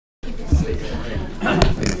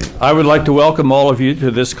I would like to welcome all of you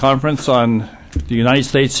to this conference on the United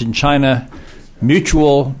States and China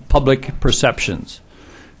Mutual Public Perceptions.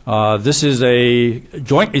 This is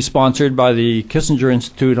jointly sponsored by the Kissinger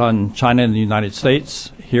Institute on China and the United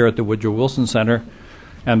States here at the Woodrow Wilson Center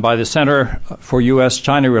and by the Center for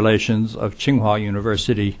U.S.-China Relations of Tsinghua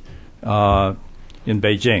University in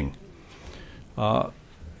Beijing.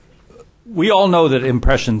 We all know that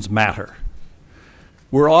impressions matter.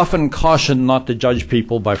 We're often cautioned not to judge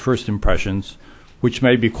people by first impressions, which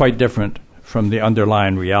may be quite different from the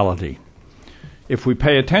underlying reality. If we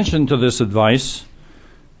pay attention to this advice,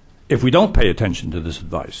 if we don't pay attention to this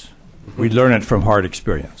advice, we learn it from hard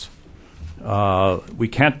experience. We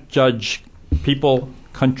can't judge people,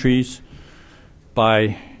 countries,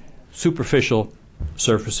 by superficial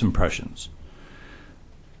surface impressions.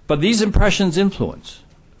 But these impressions influence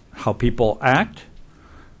how people act,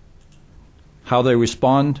 how they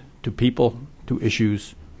respond to people, to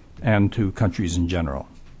issues, and to countries in general.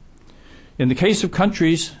 In the case of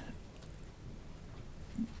countries,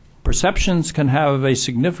 perceptions can have a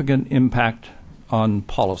significant impact on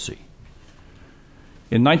policy.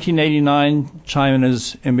 In 1989,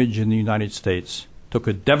 China's image in the United States took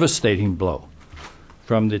a devastating blow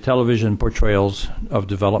from the television portrayals of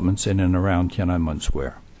developments in and around Tiananmen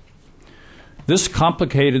Square. This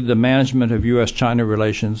complicated the management of U.S.-China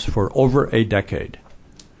relations for over a decade.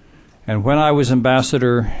 And when I was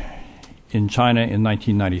ambassador in China in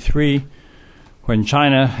 1993, when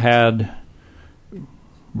China had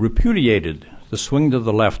repudiated the swing to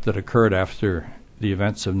the left that occurred after the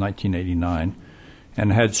events of 1989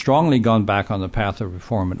 and had strongly gone back on the path of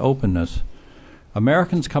reform and openness,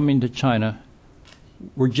 Americans coming to China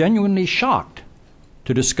were genuinely shocked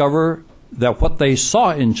to discover that what they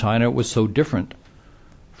saw in China was so different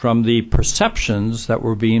from the perceptions that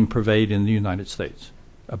were being purveyed in the United States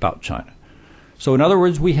about China. So in other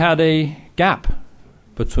words, we had a gap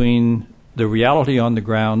between the reality on the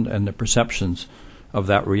ground and the perceptions of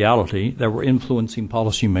that reality that were influencing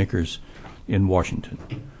policymakers in Washington.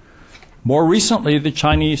 More recently, the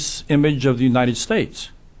Chinese image of the United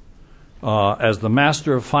States as the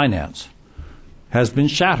master of finance has been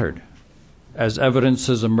shattered as evidence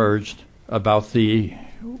has emerged about the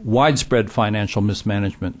widespread financial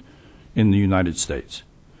mismanagement in the United States.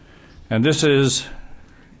 And this has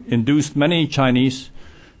induced many Chinese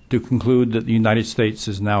to conclude that the United States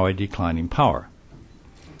is now a declining power.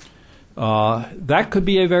 That could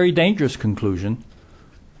be a very dangerous conclusion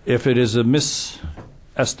if it is a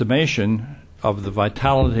misestimation of the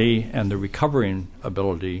vitality and the recovering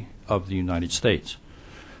ability of the United States.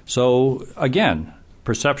 So again,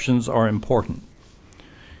 perceptions are important.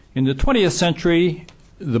 In the 20th century,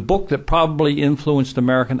 the book that probably influenced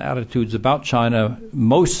American attitudes about China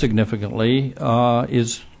most significantly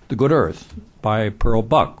is The Good Earth by Pearl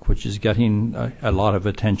Buck, which is getting a lot of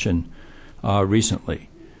attention recently.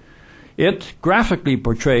 It graphically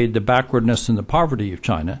portrayed the backwardness and the poverty of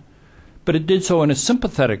China, but it did so in a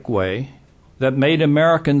sympathetic way that made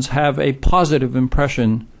Americans have a positive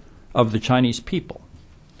impression of the Chinese people.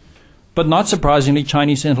 But not surprisingly,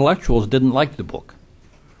 Chinese intellectuals didn't like the book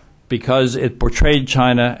because it portrayed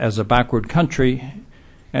China as a backward country,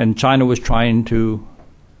 and China was trying to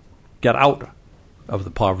get out of the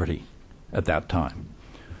poverty at that time.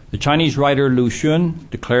 The Chinese writer Lu Xun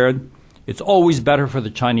declared, "It's always better for the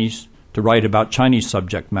Chinese to write about Chinese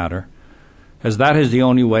subject matter, as that is the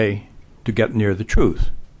only way to get near the truth."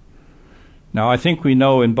 Now, I think we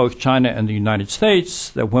know in both China and the United States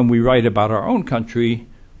that when we write about our own country,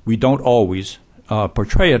 we don't always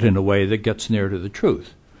portray it in a way that gets near to the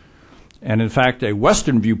truth. And in fact, a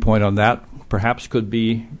Western viewpoint on that perhaps could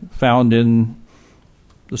be found in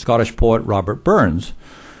the Scottish poet Robert Burns,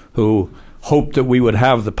 who hoped that we would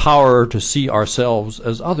have the power to see ourselves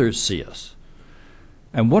as others see us.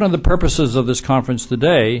 And one of the purposes of this conference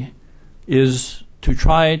today is to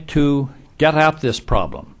try to get at this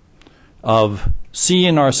problem of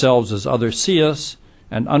seeing ourselves as others see us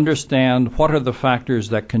and understand what are the factors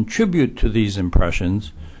that contribute to these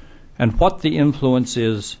impressions and what the influence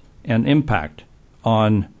is and impact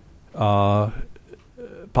on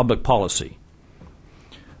public policy.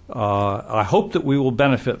 I hope that we will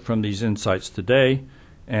benefit from these insights today,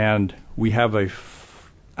 and we have an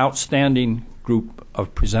outstanding group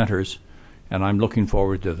of presenters, and I'm looking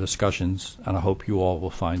forward to the discussions, and I hope you all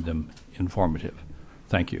will find them informative.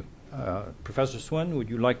 Thank you. Professor Swin, would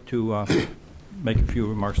you like to make a few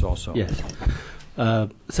remarks also? Yes.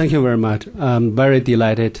 Thank you very much. I'm very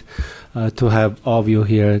delighted to have all of you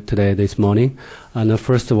here today, this morning. And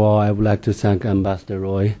first of all, I would like to thank Ambassador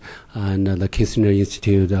Roy and the Kissinger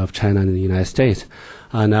Institute of China and the United States.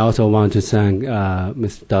 And I also want to thank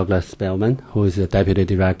Mr. Douglas Spellman, who is the Deputy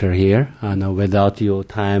Director here. And without your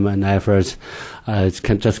time and efforts,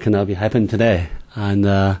 just cannot be happen today. And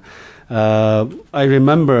I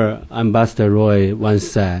remember Ambassador Roy once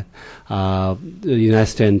said, the United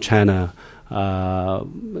States and China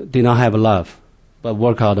did not have love, but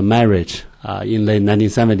work out a marriage in late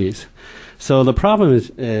 1970s. So the problem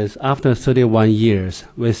is after 31 years,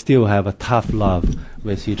 we still have a tough love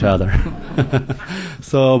with each other.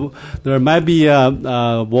 So there might be a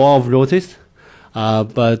war of roses,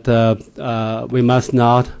 but we must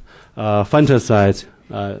not fantasize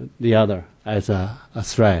the other as a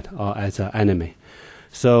threat or as an enemy.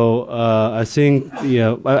 So I think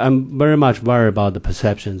I'm very much worried about the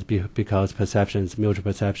perceptions because mutual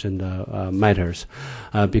perception matters.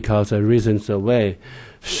 Because a recent survey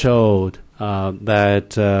showed that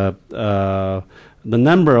the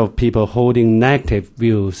number of people holding negative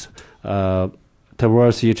views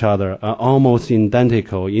towards each other are almost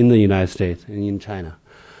identical in the United States and in China.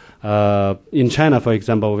 In China, for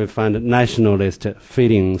example, we find nationalist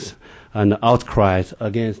feelings and outcries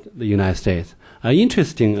against the United States.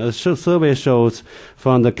 Interesting, a survey shows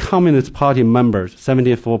from the Communist Party members,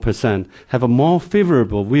 74% have a more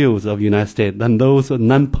favorable views of the United States than those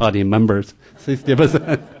non-party members,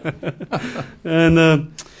 60%.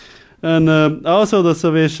 And also the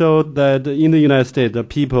survey showed that in the United States, the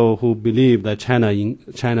people who believe that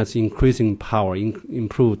China's increasing power,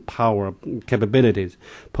 improved power capabilities,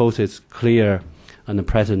 poses clear and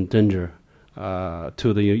present danger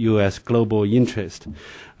to the U.S. global interest.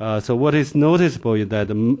 So what is noticeable is that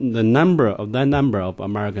the number of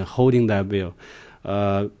Americans holding that view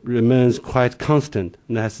remains quite constant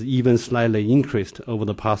and has even slightly increased over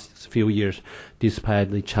the past few years,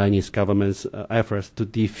 despite the Chinese government's efforts to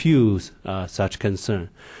diffuse such concern.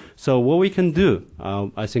 So what we can do,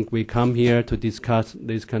 I think we come here to discuss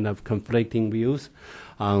these kind of conflicting views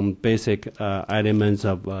on basic elements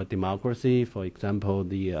of democracy, for example,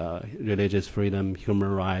 the religious freedom,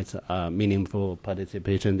 human rights, meaningful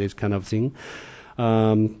participation, this kind of thing.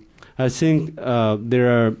 I think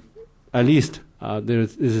there are at least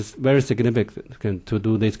this is very significant to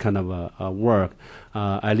do this kind of work.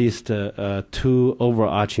 At least two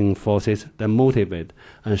overarching forces that motivate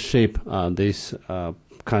and shape this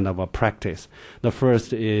kind of a practice. The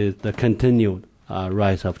first is the continued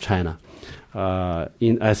rise of China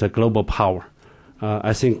as a global power.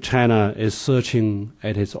 I think China is searching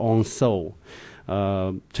at its own soul.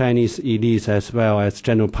 Chinese elites as well as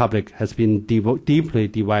general public has been deeply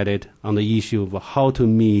divided on the issue of how to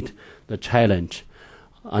meet the challenge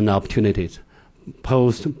and opportunities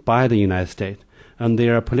posed by the United States. And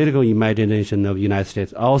their political imagination of the United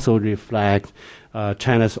States also reflects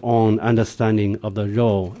China's own understanding of the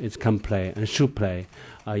role it can play and should play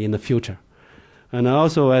in the future. And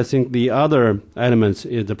also, I think the other elements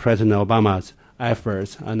is the President Obama's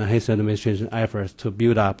efforts and his administration efforts to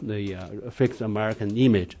build up the fixed American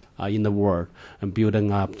image in the world and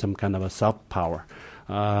building up some kind of a soft power.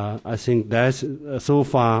 I think that's so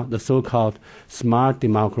far the so-called smart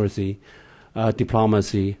democracy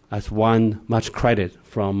diplomacy has won much credit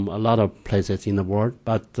from a lot of places in the world,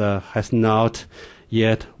 but has not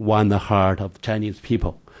yet won the heart of Chinese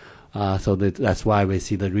people. So that's why we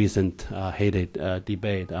see the recent heated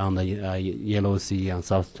debate on the Yellow Sea and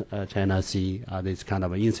South China Sea. This kind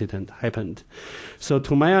of incident happened. So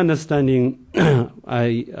to my understanding,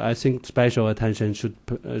 I think special attention should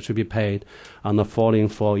be paid on the following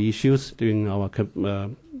four issues during our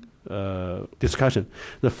discussion.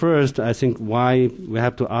 The first, I think, why we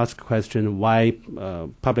have to ask the question why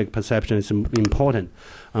public perception is important,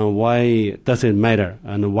 and why does it matter,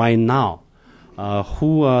 and why now?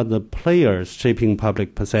 Who are the players shaping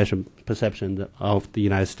public perception of the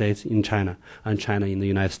United States in China and China in the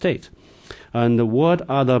United States? And what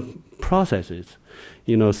are the processes,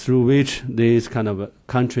 through which this kind of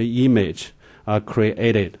country image are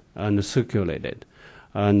created and circulated?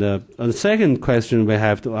 And the second question we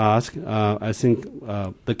have to ask, I think,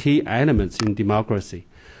 the key elements in democracy.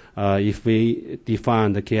 If we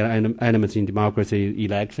define the key elements in democracy,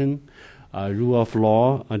 election, rule of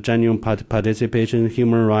law, genuine participation,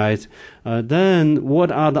 human rights, then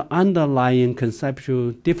what are the underlying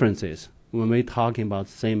conceptual differences when we're talking about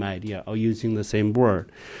the same idea or using the same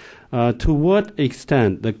word? To what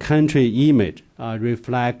extent the country image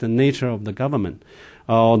reflect the nature of the government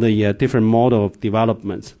or the different model of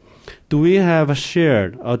developments? Do we have a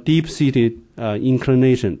shared or deep-seated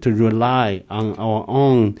inclination to rely on our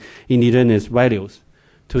own indigenous values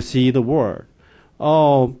to see the world?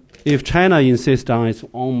 Or if China insists on its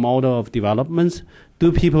own model of development,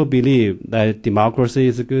 do people believe that democracy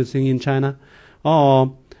is a good thing in China?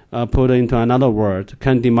 Or, put into another word,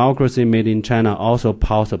 can democracy made in China also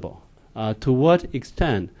possible? To what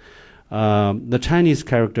extent the Chinese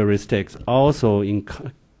characteristics also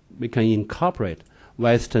we can incorporate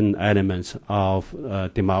Western elements of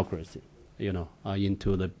democracy,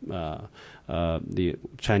 into the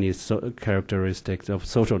Chinese characteristics of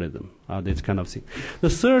socialism, this kind of thing. The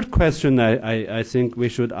third question I think we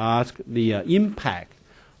should ask the impact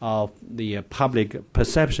of the public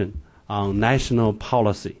perception on national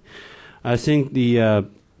policy. I think we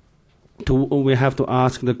have to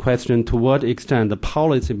ask the question to what extent the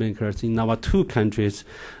policymakers in our two countries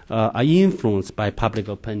are influenced by public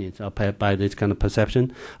opinions or by this kind of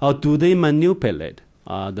perception, or do they manipulate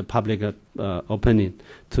the public opinion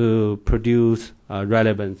to produce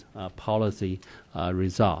relevant policy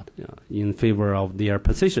result in favor of their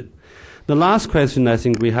position. The last question, I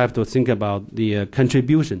think we have to think about the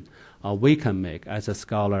contribution we can make as a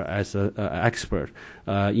scholar, as an expert,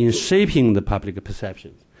 in shaping the public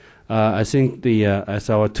perception. I think as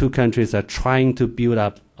our two countries are trying to build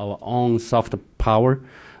up our own soft power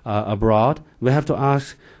abroad, we have to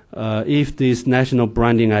ask if these national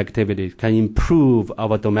branding activities can improve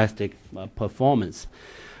our domestic performance.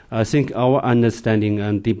 I think our understanding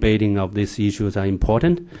and debating of these issues are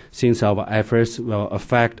important, since our efforts will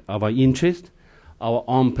affect our interest, our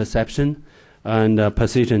own perception, and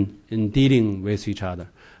position in dealing with each other.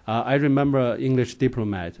 I remember an English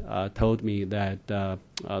diplomat told me that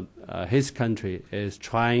his country is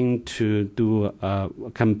trying to do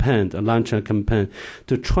launch a campaign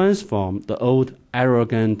to transform the old,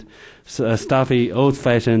 arrogant, stuffy,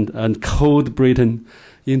 old-fashioned, and cold Britain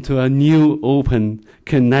into a new, open,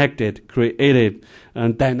 connected, creative,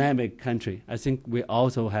 and dynamic country. I think we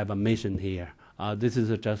also have a mission here. This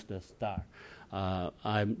is just a start.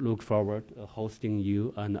 I look forward to hosting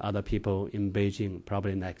you and other people in Beijing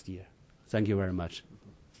probably next year. Thank you very much.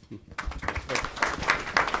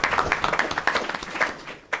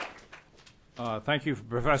 Thank you,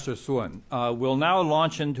 Professor Sun. We'll now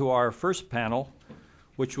launch into our first panel,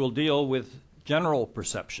 which will deal with general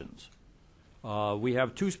perceptions. We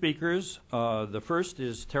have two speakers. The first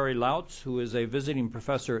is Terry Lautz, who is a visiting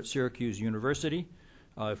professor at Syracuse University,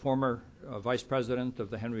 former vice president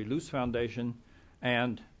of the Henry Luce Foundation,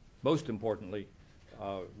 and most importantly,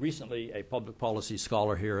 recently a public policy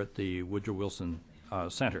scholar here at the Woodrow Wilson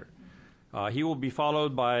Center. He will be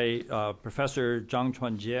followed by Professor Zhang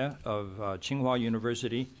Chuanjie of Tsinghua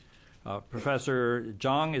University. Professor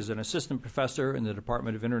Zhang is an assistant professor in the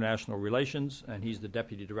Department of International Relations, and he's the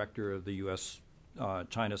deputy director of the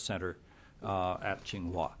U.S.-China Center at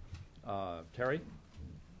Tsinghua. Terry?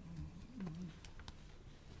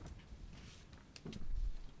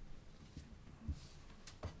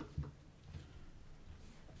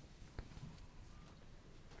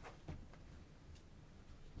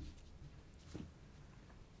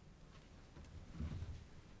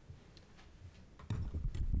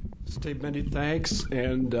 Steve, many thanks,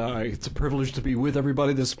 and it's a privilege to be with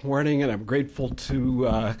everybody this morning, and I'm grateful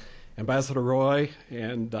to Ambassador Roy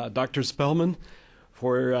and Dr. Spellman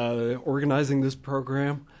for organizing this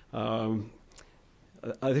program. I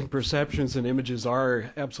think perceptions and images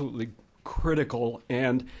are absolutely critical,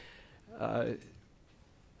 and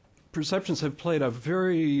perceptions have played a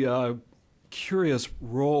very curious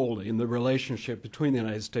role in the relationship between the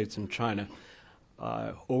United States and China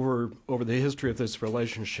over the history of this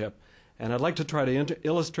relationship. And I'd like to try to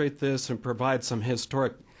illustrate this and provide some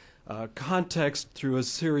historic context through a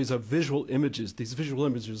series of visual images. These visual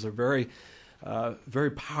images are very,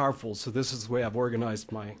 very powerful, so this is the way I've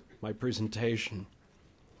organized my presentation.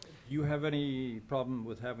 Do you have any problem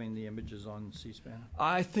with having the images on C-SPAN?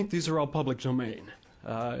 I think these are all public domain.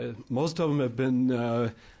 Most of them have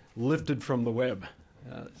been lifted from the web.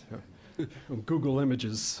 Google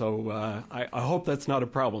Images, so I hope that's not a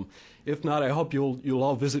problem. If not, I hope you'll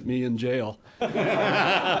all visit me in jail. I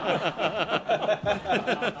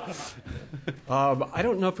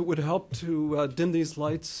don't know if it would help to dim these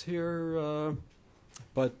lights here,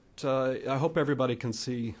 but I hope everybody can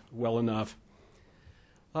see well enough.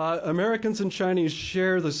 Americans and Chinese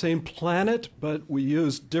share the same planet, but we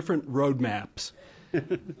use different roadmaps.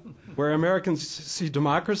 Where Americans see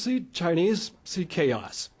democracy, Chinese see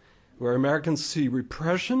chaos. Where Americans see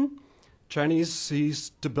repression, Chinese see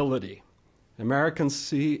stability. Americans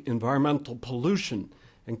see environmental pollution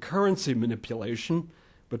and currency manipulation,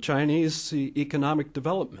 but Chinese see economic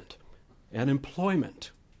development and employment.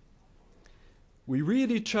 We read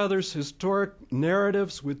each other's historic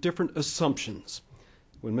narratives with different assumptions.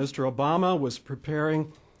 When Mr. Obama was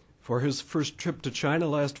preparing for his first trip to China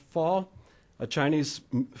last fall, a Chinese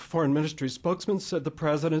foreign ministry spokesman said the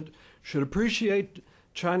president should appreciate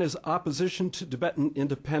China's opposition to Tibetan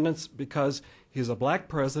independence because he's a black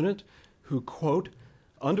president who, quote,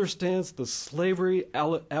 understands the slavery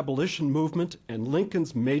abolition movement and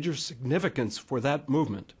Lincoln's major significance for that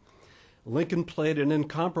movement. Lincoln played an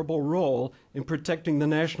incomparable role in protecting the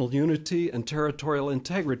national unity and territorial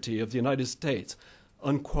integrity of the United States,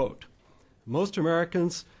 unquote. Most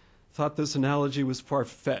Americans thought this analogy was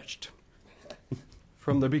far-fetched.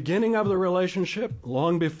 From the beginning of the relationship,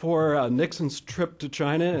 long before Nixon's trip to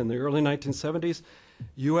China in the early 1970s,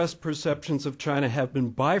 U.S. perceptions of China have been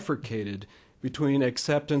bifurcated between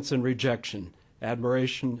acceptance and rejection,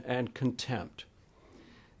 admiration and contempt.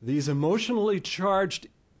 These emotionally charged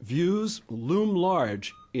views loom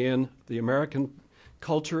large in the American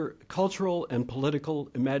cultural and political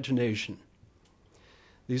imagination.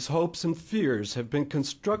 These hopes and fears have been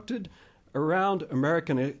constructed around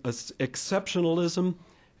American exceptionalism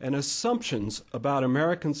and assumptions about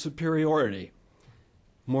American superiority,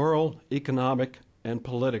 moral, economic, and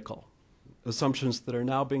political, assumptions that are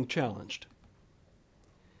now being challenged.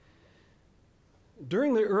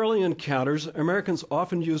 During the early encounters, Americans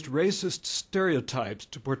often used racist stereotypes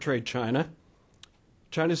to portray China.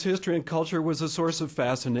 China's history and culture was a source of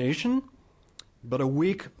fascination, but a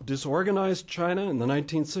weak, disorganized China in the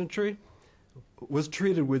 19th century was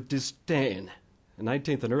treated with disdain. The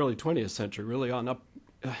 19th and early 20th century, really on up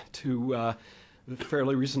to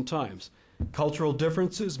fairly recent times. Cultural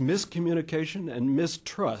differences, miscommunication, and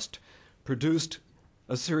mistrust produced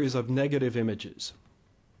a series of negative images.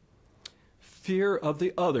 Fear of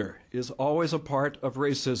the other is always a part of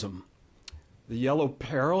racism. The yellow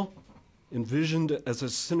peril, envisioned as a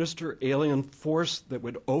sinister alien force that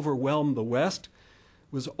would overwhelm the West,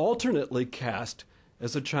 was alternately cast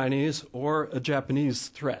as a Chinese or a Japanese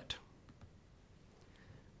threat.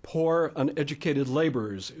 Poor, uneducated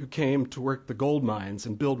laborers who came to work the gold mines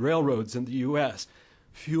and build railroads in the U.S.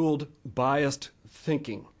 fueled biased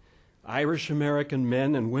thinking. Irish American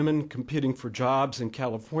men and women competing for jobs in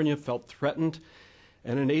California felt threatened,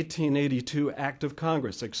 and an 1882 act of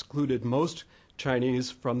Congress excluded most Chinese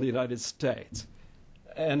from the United States.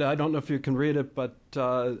 And I don't know if you can read it, but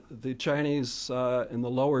the Chinese in the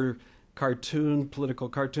lower cartoon, political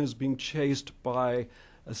cartoons, being chased by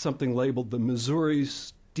something labeled the Missouri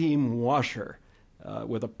Steam Washer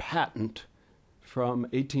with a patent from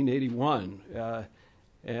 1881.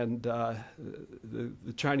 And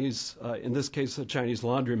the Chinese, in this case, the Chinese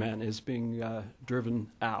laundryman is being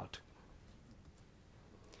driven out.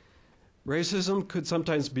 Racism could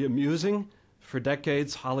sometimes be amusing. For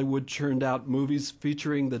decades, Hollywood churned out movies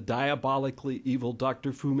featuring the diabolically evil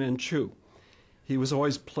Dr. Fu Manchu. He was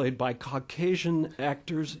always played by Caucasian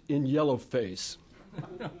actors in yellowface.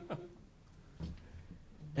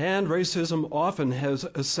 And racism often has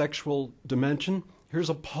a sexual dimension. Here's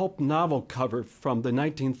a pulp novel cover from the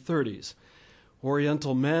 1930s.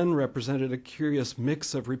 Oriental men represented a curious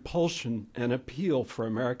mix of repulsion and appeal for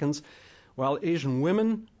Americans, while Asian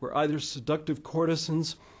women were either seductive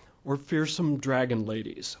courtesans or fearsome dragon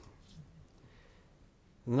ladies.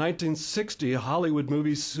 In the 1960 Hollywood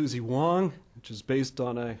movie Susie Wong, which is based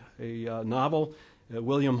on a novel,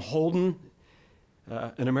 William Holden,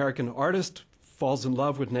 an American artist, falls in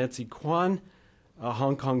love with Nancy Kwan, a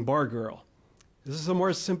Hong Kong bar girl. This is a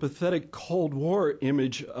more sympathetic Cold War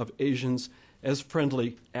image of Asians as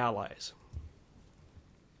friendly allies.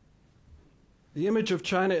 The image of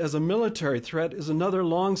China as a military threat is another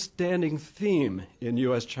long-standing theme in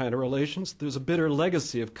U.S.-China relations. There's a bitter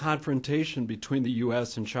legacy of confrontation between the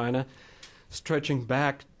U.S. and China, stretching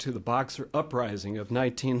back to the Boxer Uprising of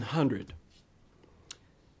 1900.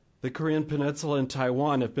 The Korean Peninsula and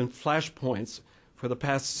Taiwan have been flashpoints for the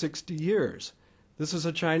past 60 years. This is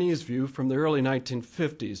a Chinese view from the early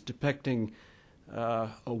 1950s, depicting a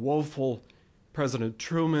woeful President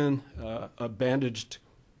Truman, a bandaged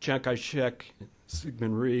Chiang Kai-shek,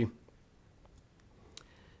 Syngman Rhee.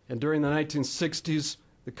 And during the 1960s,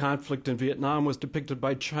 the conflict in Vietnam was depicted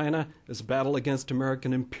by China as a battle against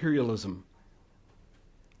American imperialism.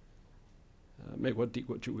 And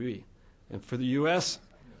for the U.S.,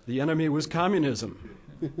 the enemy was communism.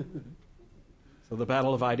 So the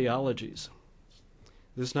battle of ideologies.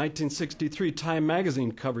 This 1963 Time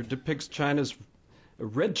magazine cover depicts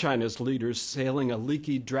Red China's leaders sailing a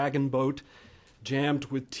leaky dragon boat jammed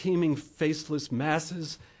with teeming faceless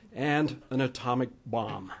masses and an atomic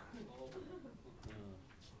bomb.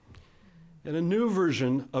 And a new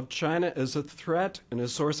version of China as a threat and a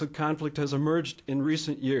source of conflict has emerged in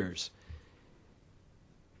recent years.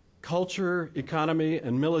 Culture, economy,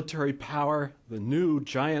 and military power, the new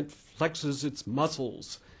giant flexes its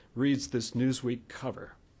muscles, reads this Newsweek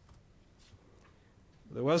cover.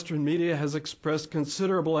 The Western media has expressed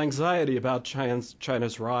considerable anxiety about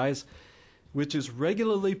China's rise, which is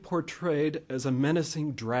regularly portrayed as a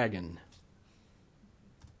menacing dragon.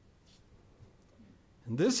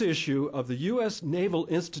 And this issue of the U.S. Naval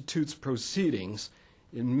Institute's proceedings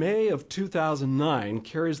in May of 2009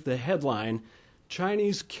 carries the headline,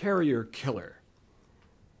 Chinese Carrier Killer.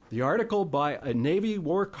 The article by a Navy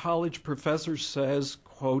War College professor says,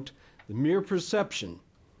 quote, the mere perception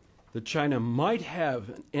that China might have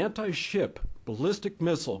an anti-ship ballistic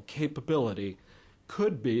missile capability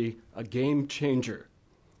could be a game changer,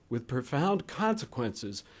 with profound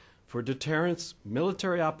consequences for deterrence,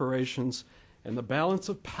 military operations, and the balance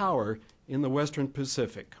of power in the Western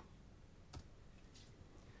Pacific.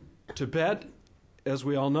 Tibet, as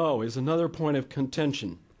we all know, is another point of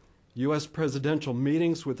contention. U.S. presidential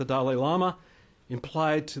meetings with the Dalai Lama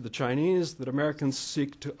implied to the Chinese that Americans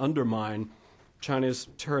seek to undermine China's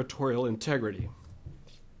territorial integrity.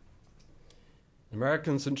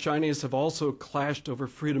 Americans and Chinese have also clashed over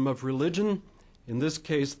freedom of religion, in this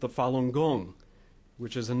case the Falun Gong,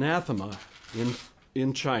 which is anathema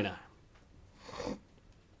in China.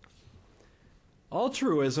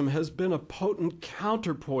 Altruism has been a potent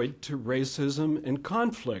counterpoint to racism and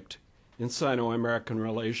conflict in Sino-American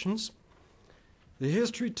relations. The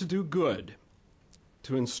history to do good,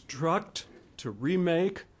 to instruct, to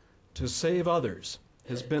remake, to save others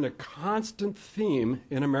has been a constant theme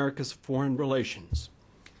in America's foreign relations.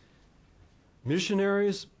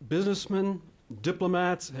 Missionaries, businessmen,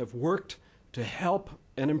 diplomats have worked to help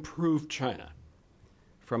and improve China.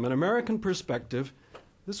 From an American perspective,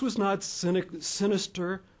 this was not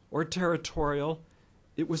sinister or territorial.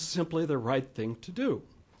 It was simply the right thing to do.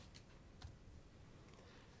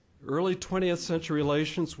 Early 20th century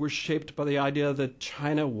relations were shaped by the idea that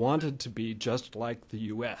China wanted to be just like the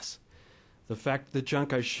U.S. The fact that Chiang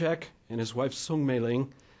Kai-shek and his wife Sung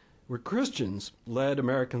Mei-ling were Christians led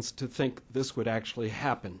Americans to think this would actually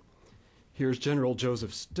happen. Here's General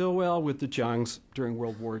Joseph Stilwell with the Jiangs during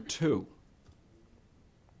World War II.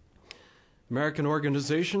 American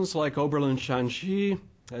organizations like Oberlin Shanxi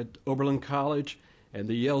at Oberlin College and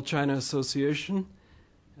the Yale-China Association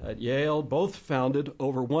at Yale, both founded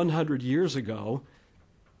over 100 years ago,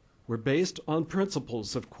 were based on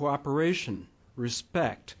principles of cooperation,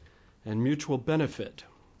 respect, and mutual benefit.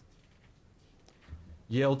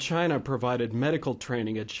 Yale-China provided medical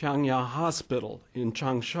training at Xiangya Hospital in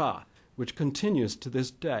Changsha, which continues to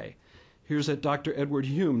this day. Here's at Dr. Edward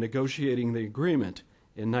Hume negotiating the agreement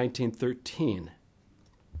in 1913.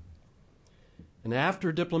 And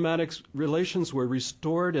after diplomatic relations were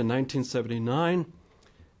restored in 1979,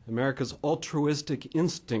 America's altruistic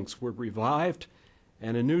instincts were revived,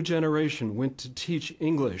 and a new generation went to teach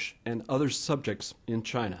English and other subjects in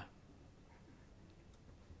China.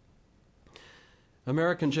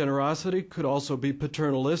 American generosity could also be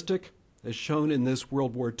paternalistic, as shown in this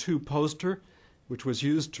World War II poster, which was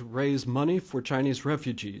used to raise money for Chinese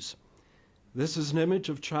refugees. This is an image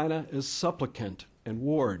of China as supplicant and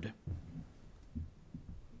ward.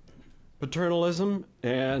 Paternalism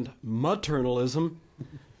and maternalism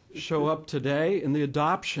show up today in the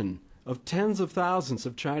adoption of tens of thousands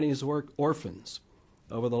of Chinese orphans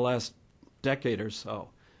over the last decade or so,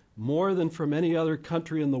 more than from any other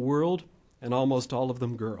country in the world, and almost all of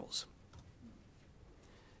them girls.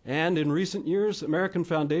 And in recent years, American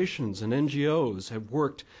foundations and NGOs have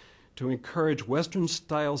worked to encourage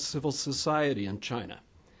Western-style civil society in China.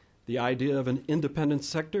 The idea of an independent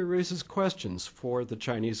sector raises questions for the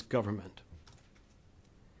Chinese government.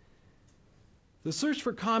 The search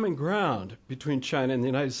for common ground between China and the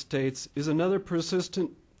United States is another persistent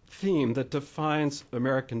theme that defines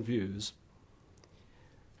American views.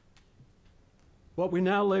 What we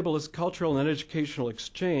now label as cultural and educational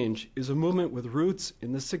exchange is a movement with roots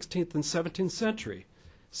in the 16th and 17th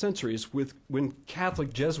centuries, when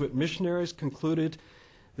Catholic Jesuit missionaries concluded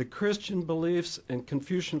that Christian beliefs and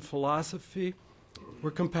Confucian philosophy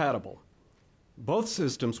were compatible. Both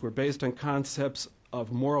systems were based on concepts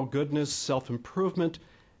of moral goodness, self-improvement,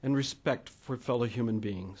 and respect for fellow human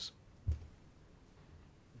beings.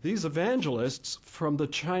 These evangelists from the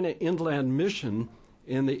China Inland Mission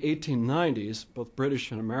in the 1890s, both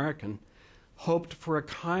British and American, hoped for a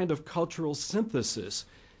kind of cultural synthesis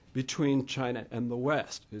between China and the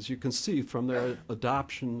West, as you can see from their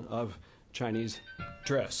adoption of Chinese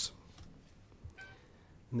dress.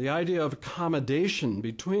 And the idea of accommodation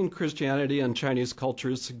between Christianity and Chinese culture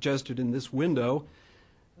is suggested in this window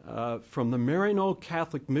from the Maryknoll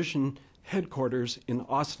Catholic Mission headquarters in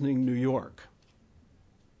Ossining, New York.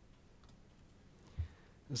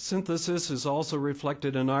 The synthesis is also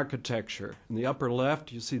reflected in architecture. In the upper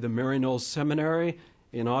left, you see the Maryknoll Seminary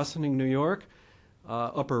in Ossining, New York.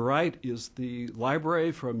 Upper right is the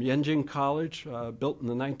library from Yenjing College, built in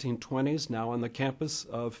the 1920s, now on the campus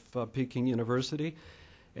of Peking University.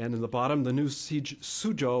 And in the bottom, the new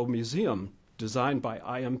Suzhou Museum, designed by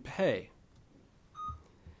I.M. Pei.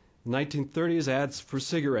 The 1930s ads for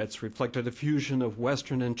cigarettes reflected a fusion of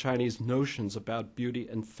Western and Chinese notions about beauty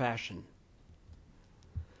and fashion.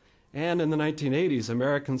 And in the 1980s,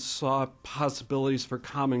 Americans saw possibilities for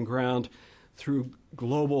common ground through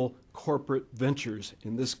global corporate ventures.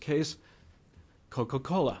 In this case,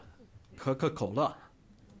 Coca-Cola. Coca-Cola.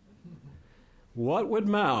 What would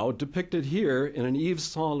Mao, depicted here in an Yves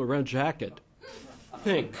Saint Laurent jacket,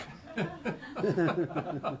 think?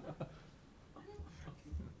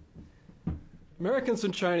 Americans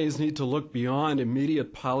and Chinese need to look beyond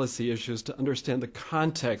immediate policy issues to understand the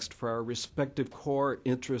context for our respective core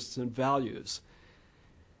interests and values.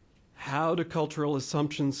 How do cultural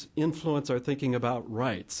assumptions influence our thinking about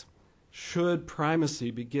rights? Should primacy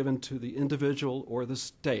be given to the individual or the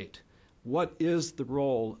state? What is the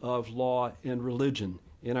role of law and religion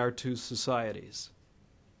in our two societies?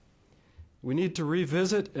 We need to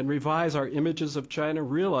revisit and revise our images of China,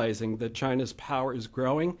 realizing that China's power is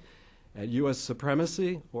growing, and U.S.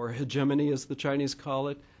 supremacy, or hegemony as the Chinese call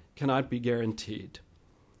it, cannot be guaranteed.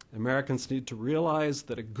 Americans need to realize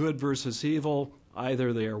that a good versus evil,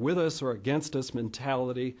 either they are with us or against us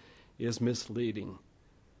mentality is misleading.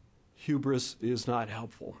 Hubris is not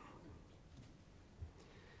helpful.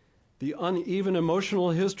 The uneven emotional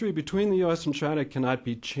history between the U.S. and China cannot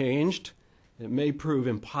be changed. It may prove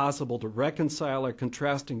impossible to reconcile our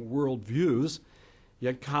contrasting worldviews,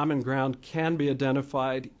 yet common ground can be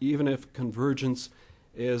identified even if convergence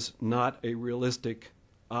is not a realistic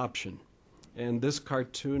option. And this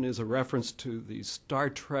cartoon is a reference to the Star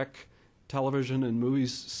Trek television and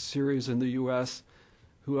movies series in the U.S.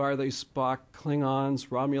 Who are they? Spock, Klingons,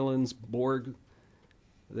 Romulans, Borg.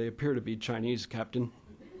 They appear to be Chinese, Captain.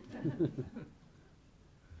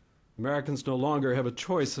 Americans no longer have a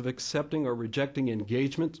choice of accepting or rejecting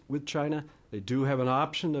engagement with China. They do have an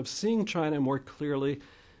option of seeing China more clearly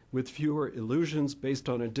with fewer illusions based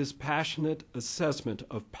on a dispassionate assessment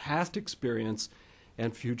of past experience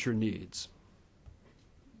and future needs.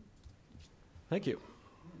 Thank you.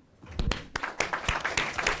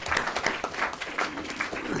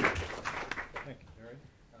 Thank you, Barry.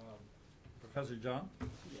 Professor John?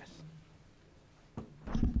 Yes.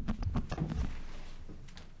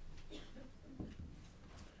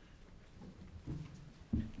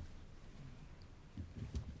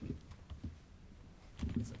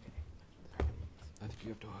 It's okay. I think you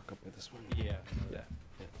have to hook up with this one. Yeah. Yeah.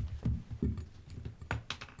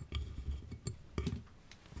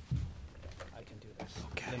 I can do this.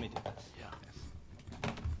 Okay. Let me do this. Yeah.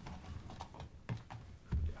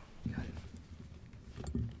 Got it.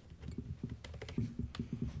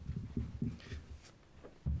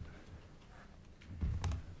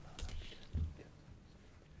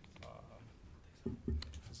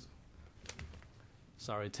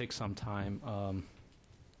 Sorry, it takes some time.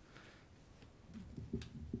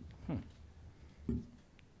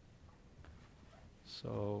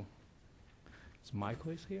 So, is Michael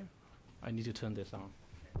is here? I need to turn this on.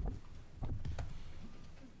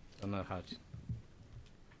 Don't know how to.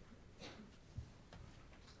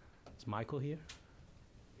 Is Michael here?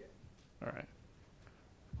 Yeah. All right.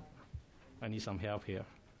 I need some help here.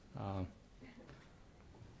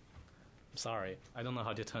 Sorry, I don't know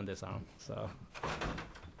how to turn this on. So.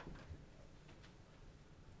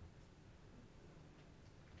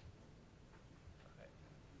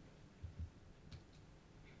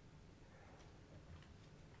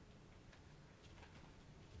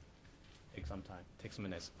 Take some time. Takes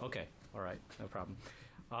minutes. Okay. All right. No problem.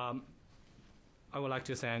 I would like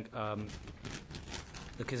to thank the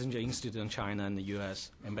Kissinger Institute in China and the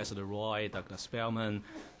U.S., Ambassador Roy, Dr. Spellman,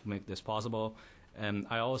 to make this possible. And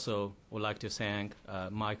I also would like to thank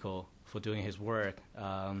Michael for doing his work.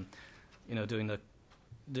 During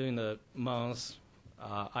the months,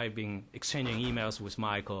 I've been exchanging emails with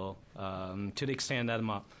Michael to the extent that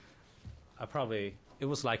it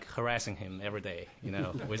was like harassing him every day,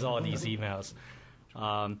 with all these emails.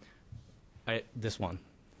 This one.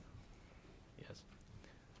 Yes.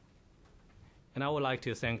 And I would like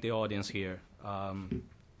to thank the audience here.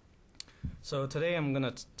 So today I'm going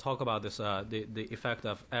to talk about this, the effect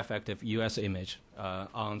of affective U.S. image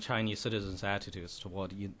on Chinese citizens' attitudes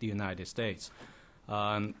toward the United States.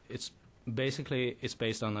 It's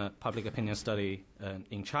based on a public opinion study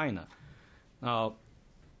in China. Now,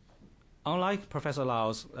 unlike Professor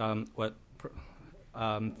Lao's,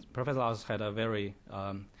 Professor Laos had a very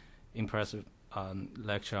impressive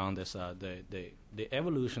lecture on this, the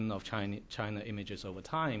evolution of China images over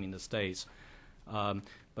time in the States.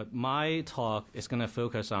 But my talk is going to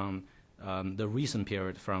focus on the recent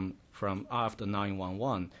period from after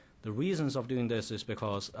 9/11. The reasons of doing this is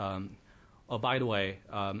because, oh, by the way,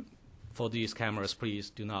 for these cameras,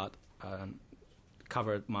 please do not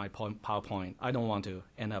cover my PowerPoint. I don't want to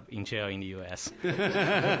end up in jail in the U.S.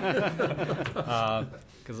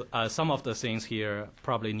 Because some of the things here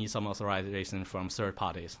probably need some authorization from third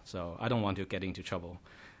parties, so I don't want to get into trouble.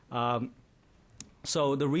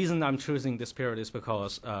 So the reason I'm choosing this period is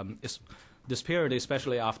because this period,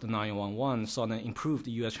 especially after 9/11, saw an improved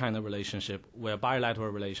U.S.-China relationship, where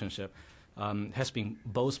bilateral relationship has been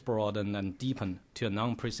both broadened and deepened to an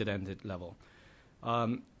unprecedented level.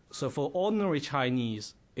 So for ordinary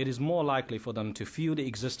Chinese, it is more likely for them to feel the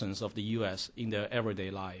existence of the U.S. in their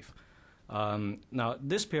everyday life. Now,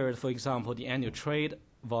 this period, for example, the annual trade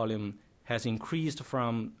volume has increased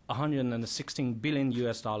from 116 billion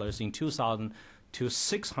U.S. dollars in 2000 to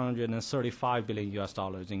 635 billion U.S.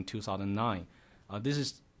 dollars in 2009. This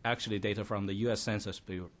is actually data from the U.S. Census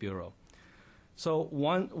Bureau. So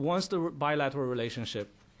once the bilateral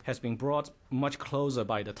relationship has been brought much closer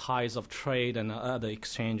by the ties of trade and other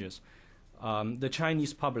exchanges, the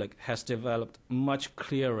Chinese public has developed much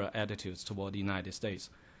clearer attitudes toward the United States.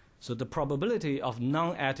 So the probability of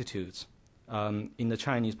non-attitudes in the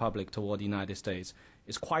Chinese public toward the United States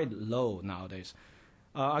is quite low nowadays.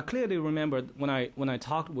 I clearly remember when I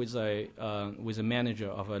talked with a manager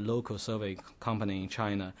of a local survey company in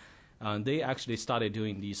China. They actually started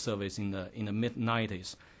doing these surveys in the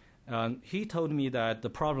mid-90s. He told me that the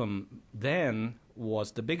problem then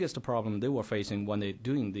was the biggest problem they were facing when they're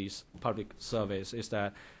doing these public surveys is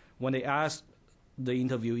that when they asked the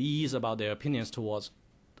interviewees about their opinions towards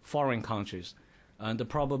foreign countries, the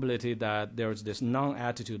probability that there's this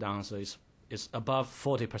non-attitude answer is above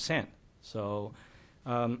 40%. So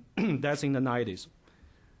that's in the 90s.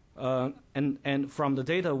 And from the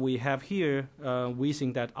data we have here, we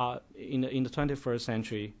think that in the 21st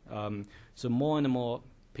century, so more and more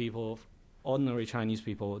people, ordinary Chinese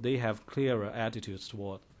people, they have clearer attitudes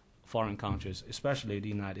toward foreign countries, especially the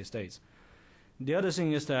United States. The other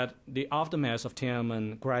thing is that the aftermath of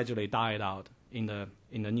Tiananmen gradually died out in the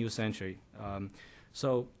new century.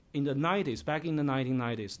 So in the 90s, back in the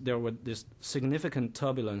 1990s, there were these significant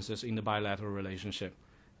turbulences in the bilateral relationship.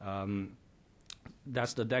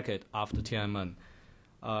 That's the decade after Tiananmen.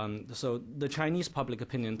 So the Chinese public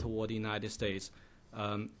opinion toward the United States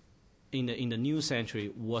in the new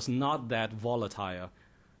century was not that volatile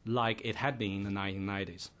like it had been in the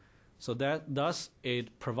 1990s. So thus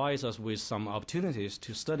it provides us with some opportunities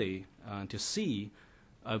to study, to see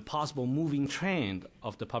a possible moving trend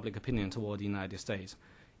of the public opinion toward the United States.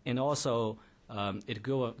 And also it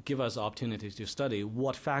give us opportunities to study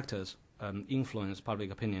what factors influence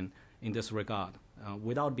public opinion in this regard,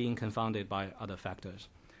 without being confounded by other factors.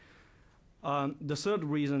 The third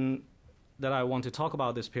reason that I want to talk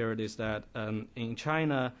about this period is that in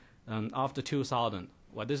China, after 2000,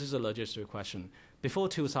 well, this is a logistic question. Before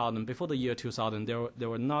 2000, before the year 2000, there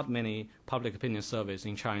were not many public opinion surveys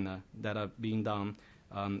in China that are being done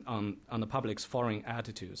on the public's foreign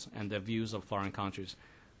attitudes and their views of foreign countries.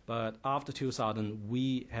 But after 2000,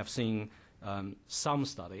 we have seen some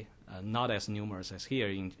study, not as numerous as here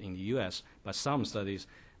in the U.S., but some studies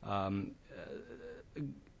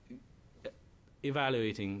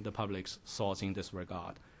evaluating the public's thoughts in this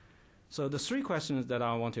regard. So the three questions that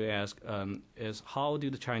I want to ask is how do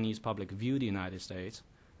the Chinese public view the United States,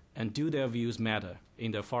 and do their views matter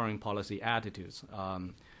in their foreign policy attitudes?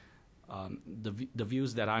 The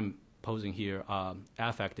views that I'm posing here are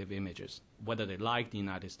affective images, whether they like the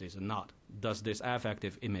United States or not. Does this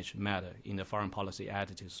affective image matter in the foreign policy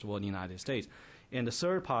attitudes toward the United States? And the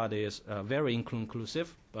third part is very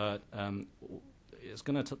inconclusive, but it's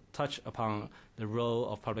going to touch upon the role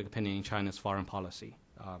of public opinion in China's foreign policy,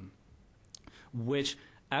 which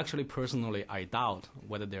actually personally I doubt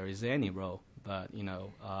whether there is any role, but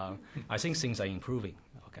I think things are improving.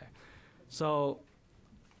 Okay, so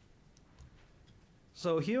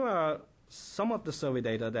here are some of the survey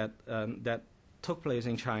data that took place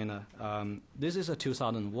in China. This is a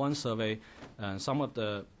 2001 survey. Some of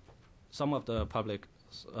the public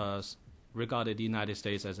regarded the United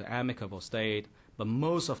States as an amicable state, but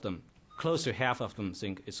most of them, close to half of them,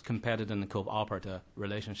 think it's competitive and cooperative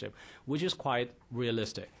relationship, which is quite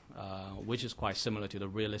realistic, which is quite similar to the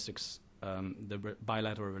realistic the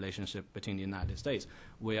bilateral relationship between the United States.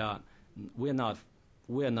 We're not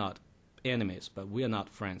enemies, but we are not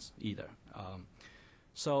friends either.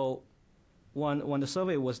 So when the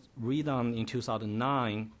survey was redone in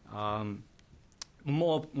 2009,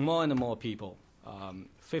 more and more people,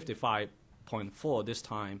 55.4 this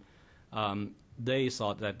time, they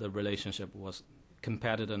thought that the relationship was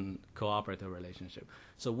competitive and cooperative relationship.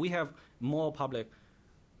 So we have more public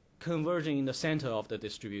converging in the center of the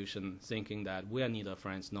distribution, thinking that we are neither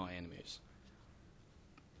friends nor enemies.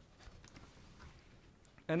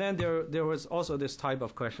 And then there was also this type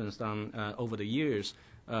of questions done over the years,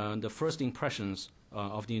 the first impressions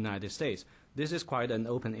of the United States. This is quite an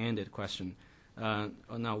open-ended question.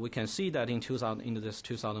 Now we can see that in this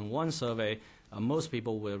 2001 survey, most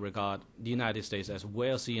people will regard the United States as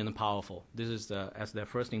wealthy and powerful. This is as their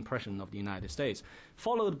first impression of the United States,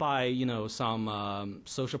 followed by some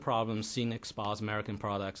social problems, scenic spots, American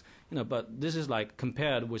products. But this is like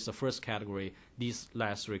compared with the first category. These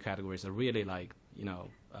last three categories are really like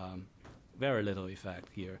very little effect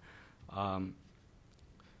here.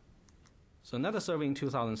 So another survey in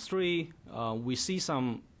 2003, we see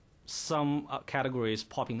some categories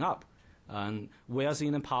popping up. And wealthy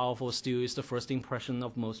and powerful still is the first impression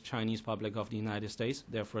of most Chinese public of the United States,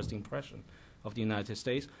 their first impression of the United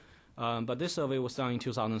States. But this survey was done in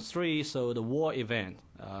 2003, so the war event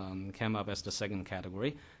came up as the second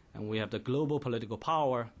category. And we have the global political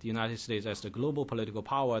power, the United States as the global political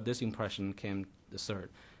power. This impression came the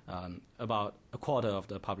third. About a quarter of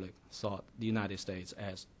the public thought the United States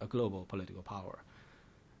as a global political power.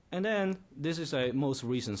 And then this is a most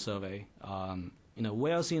recent survey.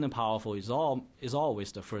 Wealthy and powerful is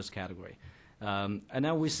always the first category. And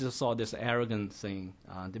then we saw this arrogant thing,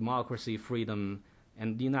 democracy, freedom,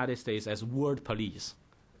 and the United States as world police.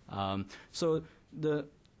 So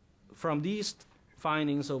from these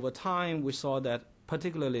findings over time, we saw that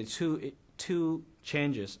particularly two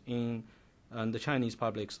changes in the Chinese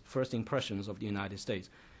public's first impressions of the United States.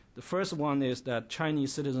 The first one is that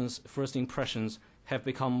Chinese citizens' first impressions have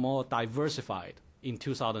become more diversified in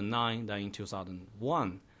 2009 than in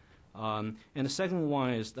 2001. And the second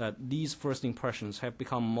one is that these first impressions have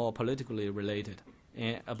become more politically related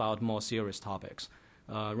about more serious topics.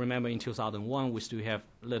 Remember, in 2001, we still have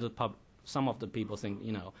some of the people think,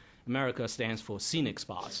 America stands for scenic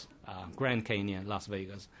spots, Grand Canyon, Las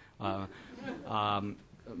Vegas.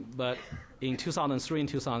 But in 2003 and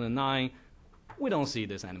 2009, we don't see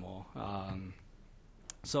this anymore.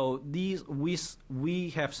 So we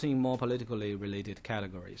have seen more politically related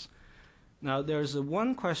categories. Now, there's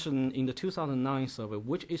one question in the 2009 survey: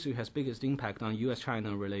 which issue has biggest impact on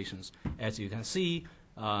U.S.-China relations? As you can see,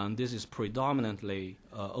 this is predominantly,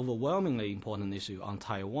 overwhelmingly important issue on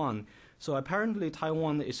Taiwan. So apparently,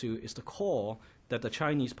 Taiwan issue is the core that the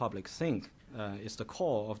Chinese public think is the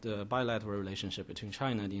core of the bilateral relationship between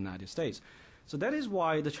China and the United States. So that is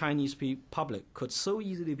why the Chinese public could so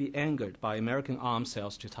easily be angered by American arms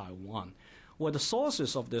sales to Taiwan. Well, the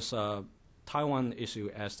sources of this Taiwan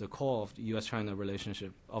issue as the core of the U.S.-China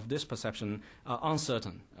relationship, of this perception, are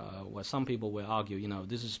uncertain. Where some people will argue,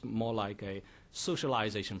 this is more like a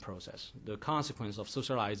socialization process, the consequence of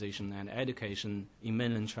socialization and education in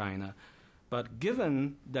mainland China. But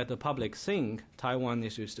given that the public think Taiwan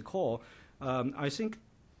issue is the core, I think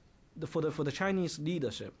for the Chinese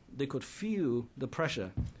leadership, they could feel the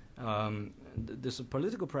pressure, this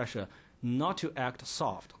political pressure, not to act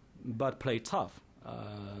soft, but play tough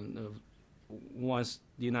once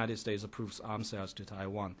the United States approves arms sales to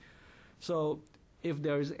Taiwan. So if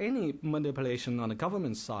there is any manipulation on the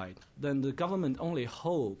government side, then the government only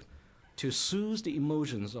hope to soothe the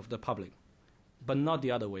emotions of the public, but not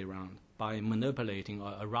the other way around, by manipulating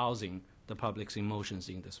or arousing the public's emotions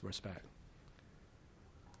in this respect.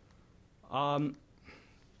 And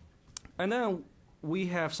then we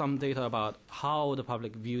have some data about how the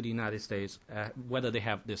public view the United States, whether they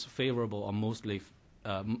have this favorable or mostly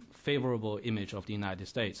favorable image of the United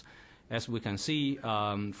States. As we can see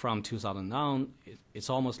from 2009, it's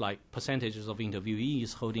almost like percentages of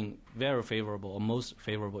interviewees holding very favorable or most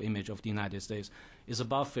favorable image of the United States is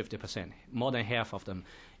above 50%, more than half of them.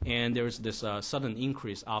 And there's this sudden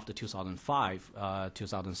increase after 2005,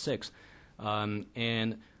 2006.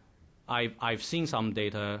 And I've seen some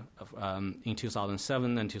data in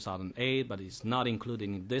 2007 and 2008, but it's not included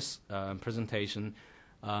in this presentation.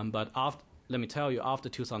 But let me tell you, after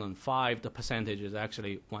 2005, the percentages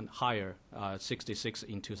actually went higher, 66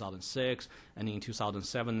 in 2006, and in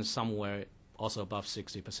 2007, somewhere also above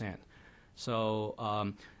 60%.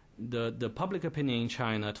 So the public opinion in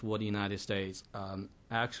China toward the United States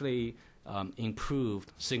actually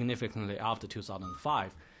improved significantly after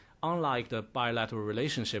 2005. Unlike the bilateral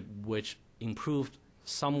relationship, which improved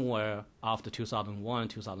somewhere after 2001,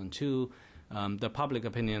 2002, the public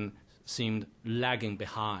opinion seemed lagging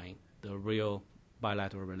behind the real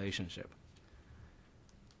bilateral relationship.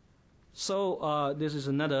 So this is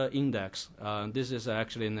another index. This is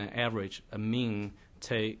actually an average, a mean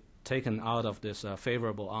taken out of this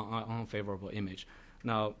favorable, unfavorable image.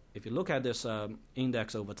 Now, if you look at this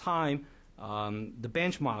index over time, the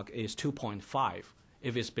benchmark is 2.5.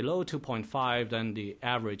 If it's below 2.5, then the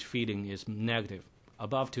average feeling is negative.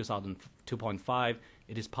 Above 2.5,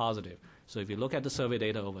 it is positive. So if you look at the survey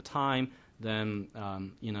data over time, then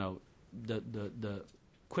the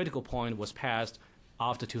critical point was passed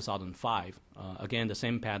after 2005. Again, the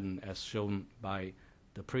same pattern as shown by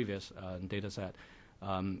the previous data set.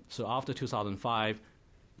 So after 2005,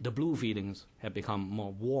 the blue feelings have become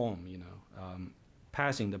more warm,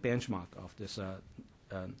 passing the benchmark of this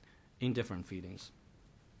indifferent feelings.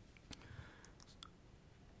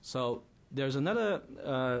 So there's another.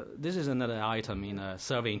 This is another item in a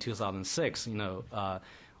survey in 2006.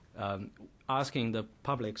 Asking the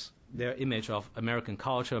publics their image of American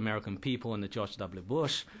culture, American people, and the George W.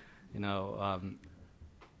 Bush.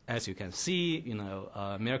 As you can see,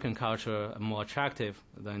 American culture more attractive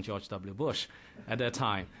than George W. Bush at that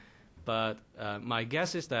time. But my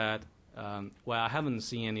guess is that, I haven't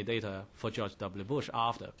seen any data for George W. Bush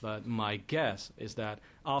after, but my guess is that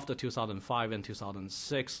after 2005 and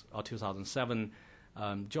 2006 or 2007,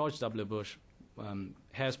 George W. Bush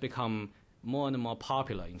has become more and more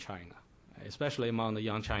popular in China, especially among the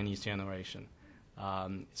young Chinese generation.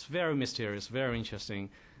 It's very mysterious, very interesting.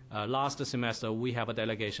 Last semester, we have a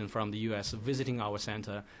delegation from the U.S. visiting our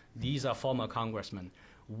center. These are former congressmen.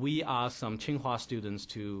 We asked some Tsinghua students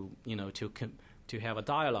to have a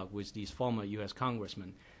dialogue with these former U.S.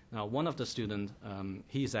 congressmen. Now, one of the students,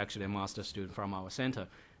 he's actually a master's student from our center.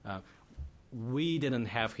 We didn't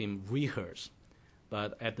have him rehearse,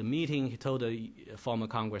 but at the meeting, he told the former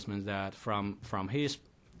congressman that from his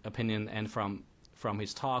opinion and from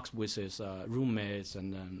his talks with his roommates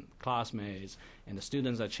and classmates and the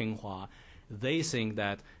students at Tsinghua, they think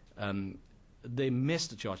that they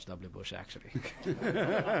missed George W. Bush, actually.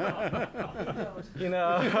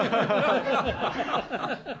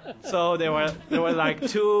 So there were like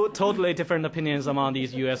two totally different opinions among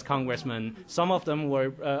these U.S. congressmen. Some of them were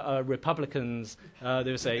Republicans.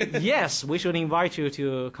 They would say, yes, we should invite you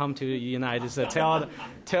to come to the United States, tell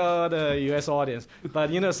the U.S. audience.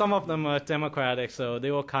 But, some of them are Democratic, so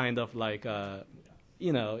they were kind of like,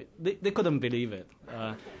 they couldn't believe it.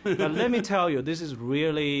 But let me tell you, this is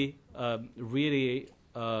really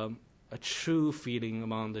a true feeling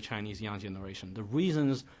among the Chinese young generation. The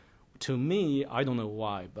reasons, to me, I don't know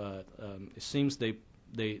why, but it seems they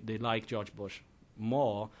like George Bush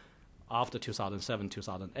more after 2007,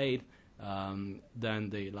 2008 than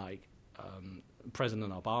they like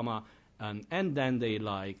President Obama, and then they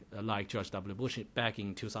like George W. Bush back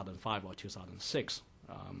in 2005 or 2006.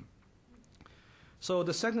 So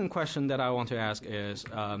the second question that I want to ask is,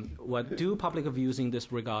 what do public views in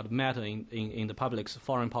this regard matter in the public's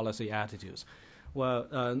foreign policy attitudes? Well,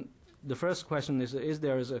 the first question is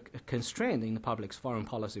there is a constraint in the public's foreign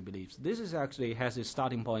policy beliefs? This is actually has its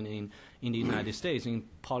starting point in the United States in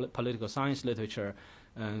political science literature.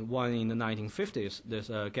 One in the 1950s,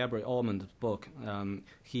 there's Gabriel Allman's book.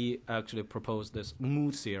 He actually proposed this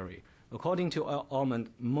mood theory. According to Allman,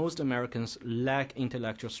 most Americans lack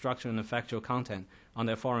intellectual structure and factual content on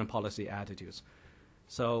their foreign policy attitudes.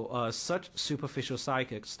 So such superficial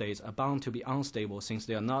psychic states are bound to be unstable since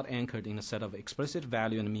they are not anchored in a set of explicit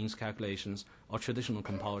value and means calculations or traditional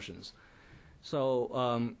compulsions.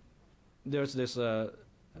 So there's this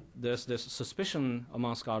suspicion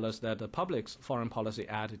among scholars that the public's foreign policy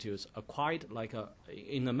attitudes are quite like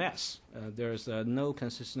in a mess. There's no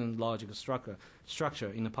consistent logical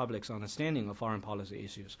structure in the public's understanding of foreign policy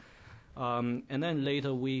issues. And then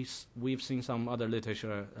later we've seen some other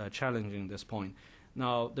literature challenging this point.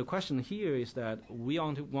 Now the question here is that we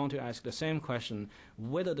want to ask the same question: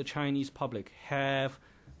 whether the Chinese public have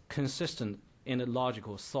consistent and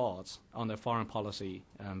logical thoughts on their foreign policy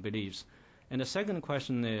beliefs. And the second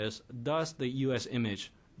question is, does the U.S.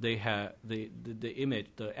 image they have, the image,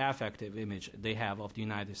 the affective image they have of the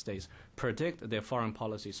United States predict their foreign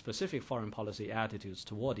policy, specific foreign policy attitudes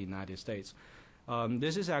toward the United States?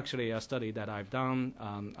 This is actually a study that I've done.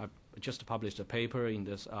 I've just published a paper in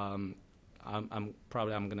this. I'm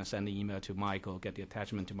going to send the email to Michael, get the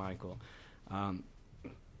attachment to Michael.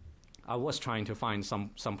 I was trying to find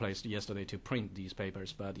some place yesterday to print these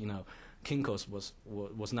papers, but Kinko's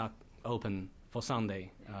was not open for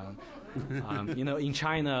Sunday. In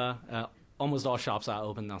China, almost all shops are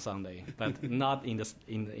open on Sunday, but not in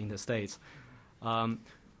the States.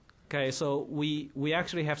 Okay, so we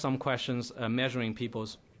actually have some questions measuring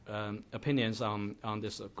people's opinions on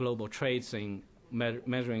this global trade thing,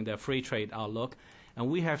 measuring their free trade outlook, and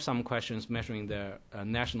we have some questions measuring their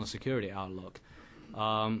national security outlook.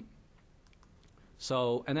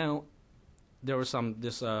 So, and then there was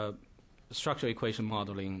this structural equation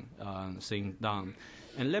modeling thing done.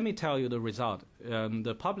 And let me tell you the result.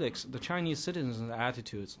 The Chinese citizens'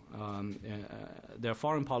 attitudes, their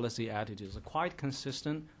foreign policy attitudes are quite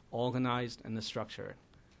consistent, organized, and structured.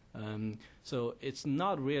 So it's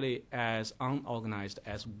not really as unorganized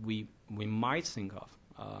as we might think of.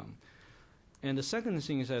 And the second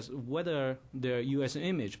thing is whether their U.S.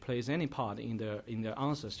 image plays any part in their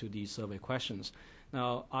answers to these survey questions.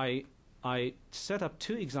 Now, I set up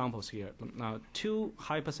two examples here. Now, two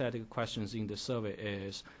hypothetical questions in the survey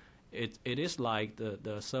is, it is like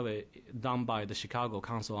the survey done by the Chicago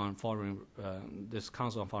Council on Foreign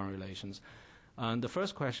Relations. And the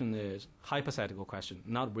first question is hypothetical question,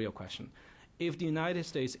 not real question. If the United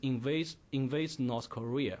States invades North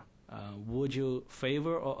Korea, would you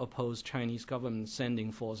favor or oppose Chinese government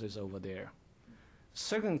sending forces over there?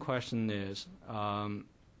 Second question is,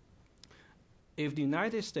 if the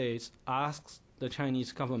United States asks the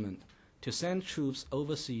Chinese government to send troops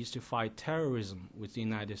overseas to fight terrorism with the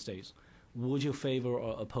United States, would you favor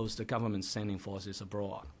or oppose the government sending forces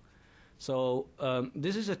abroad? So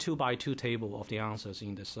this is a 2x2 table of the answers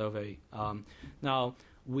in the survey. Now,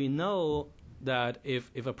 we know that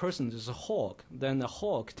if a person is a hawk, then the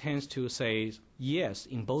hawk tends to say yes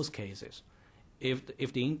in both cases.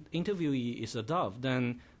 If the interviewee is a dove,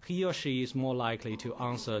 then he or she is more likely to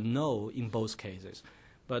answer no in both cases.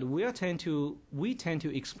 But we tend to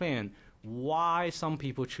explain why some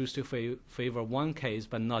people choose to favor one case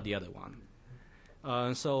but not the other one.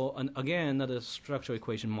 So again, another structural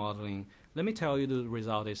equation modeling. Let me tell you the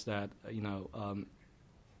result is that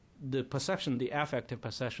the affective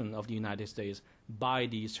perception of the United States by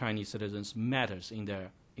these Chinese citizens matters in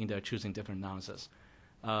their choosing different answers.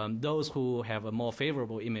 Those who have a more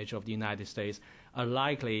favorable image of the United States are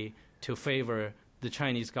likely to favor the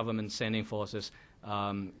Chinese government sending forces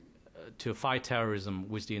to fight terrorism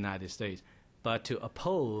with the United States, but to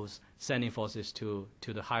oppose sending forces to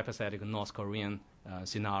the hypothetical North Korean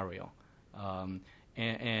scenario.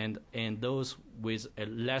 And those with a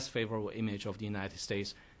less favorable image of the United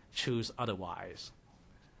States choose otherwise.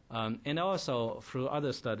 And also, through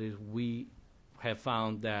other studies, we have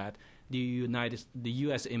found that the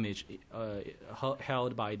U.S. image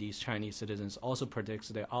held by these Chinese citizens also predicts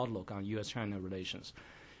their outlook on U.S.-China relations.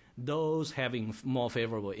 Those having more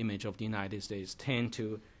favorable image of the United States tend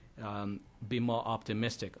to be more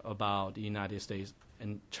optimistic about the United States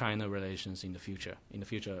and China relations in the future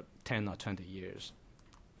 10 or 20 years.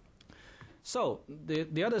 So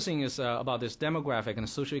the other thing is about this demographic and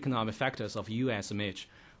socioeconomic factors of U.S. image.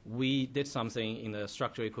 We did something in the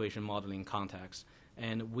structural equation modeling context,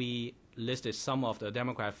 and we listed some of the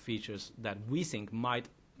demographic features that we think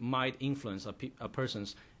might influence a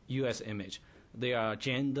person's U.S. image. They are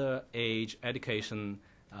gender, age, education,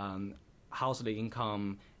 household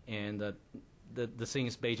income, and the thing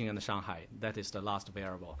is Beijing and Shanghai. That is the last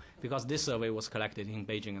variable, because this survey was collected in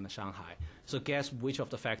Beijing and Shanghai. So guess which of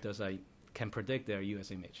the factors can predict their U.S.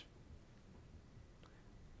 image?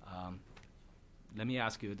 Let me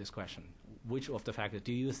ask you this question. Which of the factors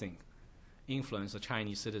do you think influence the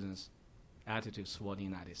Chinese citizens' attitudes toward the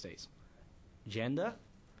United States? Gender,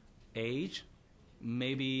 age,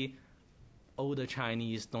 maybe older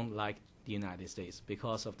Chinese don't like the United States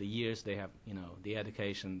because of the years they have, the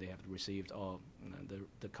education they have received, or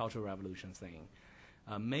the Cultural Revolution thing.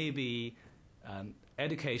 Maybe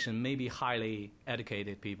education, maybe highly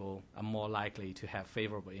educated people are more likely to have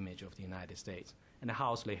favorable image of the United States. And the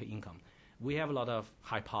household income. We have a lot of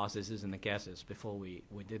hypotheses and guesses before we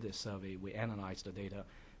did this survey. We analyzed the data,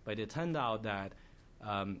 but it turned out that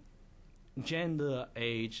gender,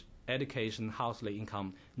 age, education, household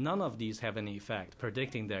income, none of these have any effect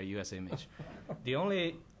predicting their U.S. image. The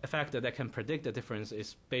only factor that can predict the difference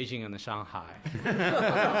is Beijing and Shanghai.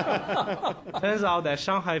 Turns out that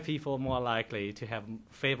Shanghai people are more likely to have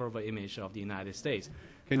favorable image of the United States.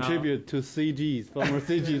 Contribute to former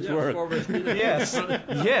CG's work.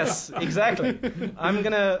 Yes, exactly. I'm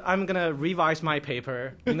gonna revise my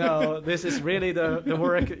paper. This is really the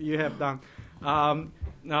work you have done.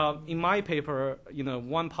 Now, in my paper,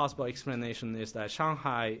 one possible explanation is that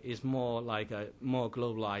Shanghai is more like a more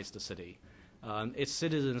globalized city. Its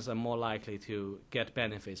citizens are more likely to get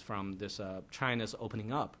benefits from this China's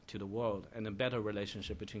opening up to the world and a better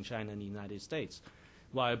relationship between China and the United States.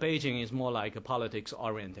 while Beijing is more like a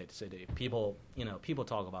politics-oriented city. People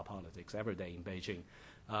talk about politics every day in Beijing.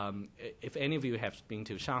 If any of you have been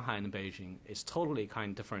to Shanghai and Beijing, it's totally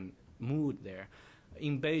kind of different mood there.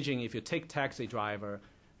 In Beijing, if you take taxi driver,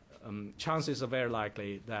 chances are very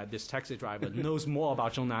likely that this taxi driver knows more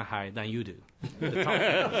about Zhongnanhai than you do.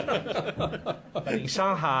 But in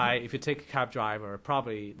Shanghai, if you take a cab driver,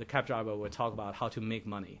 probably the cab driver will talk about how to make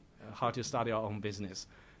money, how to start your own business.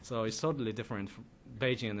 So it's totally different from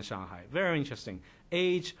Beijing and Shanghai. Very interesting.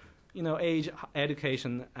 Age,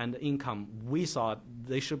 education, and income, we thought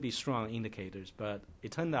they should be strong indicators, but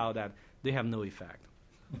it turned out that they have no effect.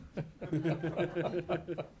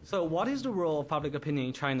 So what is the role of public opinion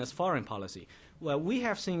in China's foreign policy? Well, we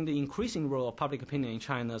have seen the increasing role of public opinion in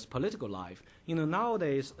China's political life.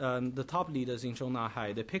 Nowadays, the top leaders in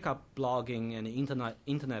Zhongnanhai, they pick up blogging and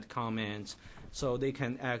internet comments, so they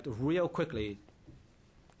can act real quickly,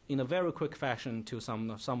 in a very quick fashion, to some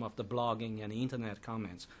of the blogging and internet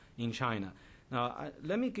comments in China. Now,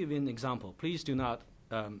 let me give you an example. Please do not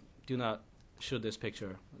shoot this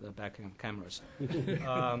picture, the back cameras.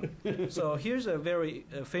 So here's a very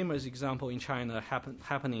famous example in China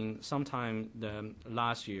happening sometime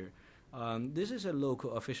last year. This is a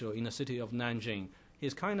local official in the city of Nanjing.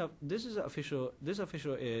 This official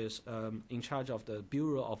is in charge of the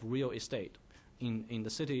Bureau of Real Estate in the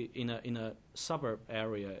city, in a suburb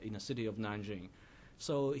area in the city of Nanjing.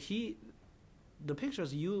 So the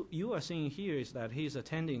pictures you are seeing here is that he's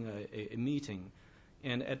attending a meeting,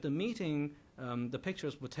 and at the meeting, the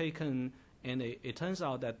pictures were taken, and it turns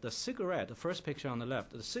out that the first picture on the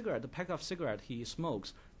left, the pack of cigarette he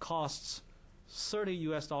smokes costs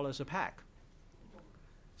 $30 a pack.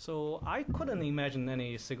 So I couldn't imagine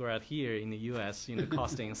any cigarette here in the U.S.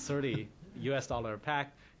 costing $30 a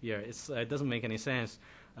pack. Yeah, it doesn't make any sense.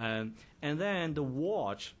 And then the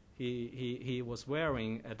watch he was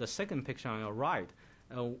wearing at the second picture on your right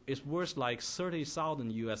is worth like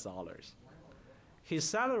 $30,000. His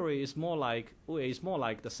salary is more like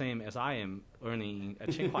the same as I am earning at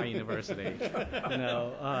Tsinghua University.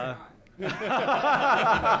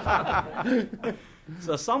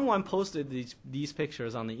 So someone posted these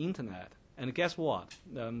pictures on the internet, and guess what?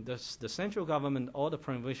 The central government or the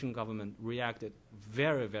provincial government reacted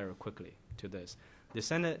very, very quickly to this. They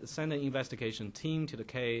sent an investigation team to the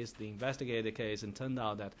case. They investigated the case, and turned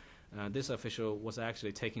out that this official was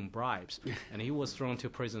actually taking bribes, and he was thrown to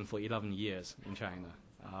prison for 11 years in China.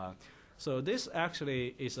 So this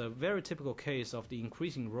actually is a very typical case of the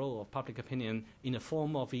increasing role of public opinion in the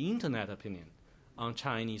form of internet opinion on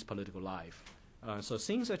Chinese political life. So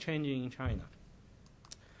things are changing in China.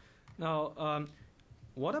 Now,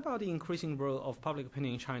 what about the increasing role of public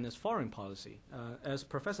opinion in China's foreign policy? As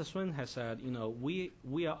Professor Sun has said, we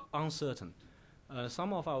are uncertain.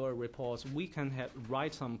 Some of our reports, we can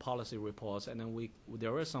write some policy reports, and then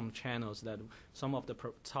there are some channels that some of the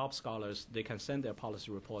top scholars, they can send their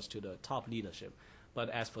policy reports to the top leadership. But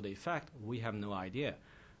as for the effect, we have no idea.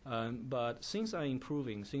 But things are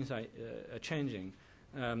improving, things are changing.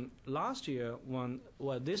 Last year,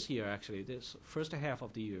 this year actually, this first half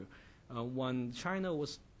of the year, when China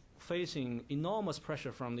was facing enormous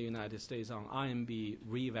pressure from the United States on RMB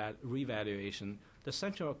revaluation, the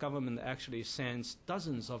central government actually sends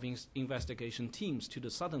dozens of investigation teams to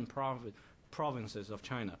the southern provinces of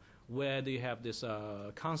China, where they have this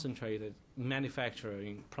concentrated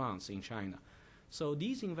manufacturing plants in China. So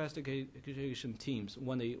these investigation teams,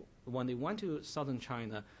 when they went to southern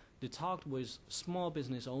China, they talked with small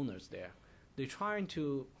business owners there. They're trying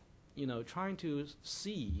to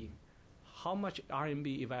see how much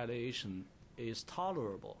RMB evaluation is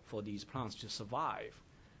tolerable for these plants to survive.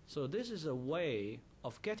 So this is a way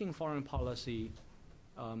of getting foreign policy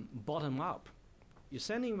bottom up. You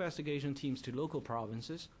send investigation teams to local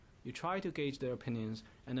provinces, you try to gauge their opinions,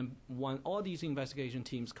 and then when all these investigation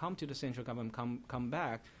teams come to the central government, come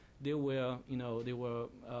back, they will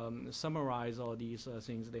summarize all these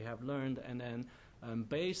things they have learned, and then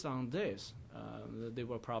based on this, they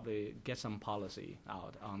will probably get some policy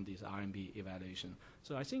out on this RMB evaluation.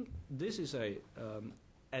 So I think this is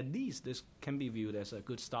at least this can be viewed as a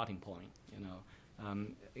good starting point,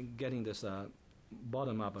 in getting this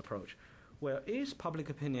bottom-up approach. Well, is public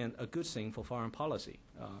opinion a good thing for foreign policy?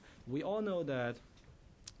 We all know that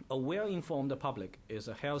a well-informed public is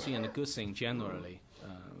a healthy and a good thing generally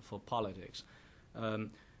for politics.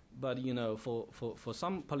 But for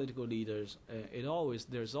some political leaders,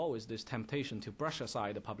 there's always this temptation to brush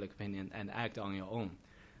aside the public opinion and act on your own.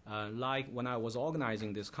 Like when I was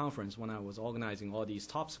organizing this conference, when I was organizing all these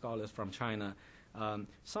top scholars from China,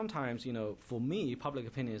 sometimes, for me, public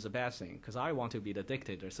opinion is a bad thing because I want to be the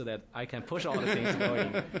dictator so that I can push all the things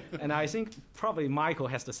going. And I think probably Michael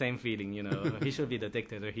has the same feeling, he should be the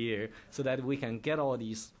dictator here so that we can get all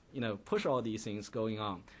these, push all these things going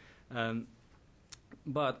on.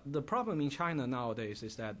 But the problem in China nowadays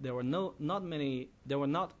is that there were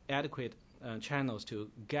not adequate channels to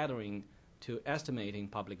estimating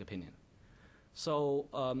public opinion. So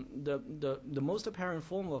the most apparent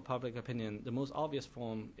form of public opinion, the most obvious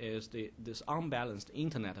form, is this unbalanced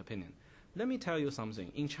internet opinion. Let me tell you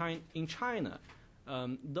something. In China,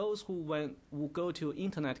 those who go to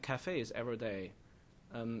internet cafes every day,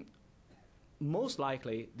 most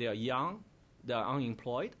likely they are young, they are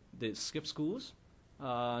unemployed, they skip schools,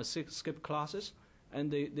 skip classes, and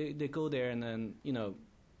they go there and then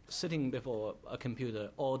sitting before a computer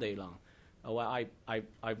all day long. Well, I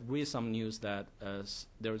read some news that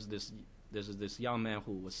there's this young man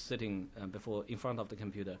who was sitting in front of the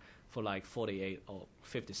computer for like 48 or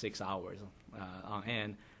 56 hours on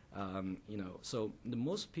end. So the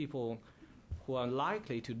most people who are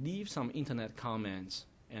likely to leave some internet comments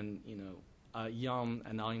and are young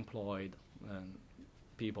and unemployed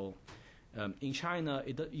people. In China,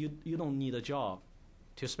 you don't need a job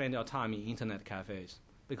to spend your time in internet cafes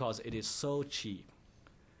because it is so cheap.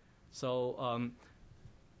 So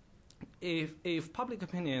if public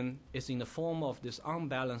opinion is in the form of this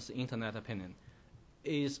unbalanced internet opinion,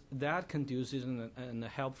 is that conducive and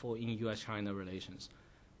helpful in U.S.-China relations?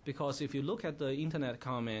 Because if you look at the internet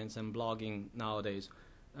comments and blogging nowadays,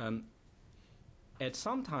 at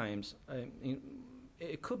sometimes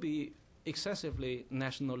it could be excessively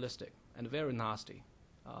nationalistic and very nasty.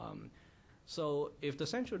 So if the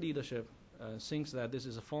central leadership thinks that this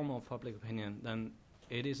is a form of public opinion, then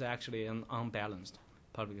it is actually an unbalanced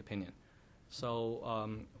public opinion. So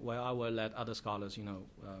I will let other scholars,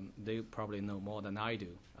 they probably know more than I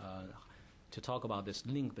do, to talk about this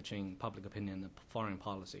link between public opinion and foreign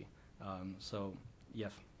policy. So,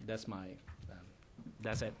 yes, that's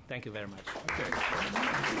it. Thank you very much. Okay.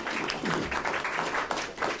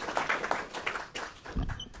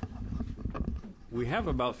 We have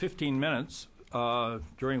about 15 minutes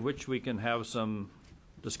during which we can have some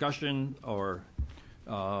discussion or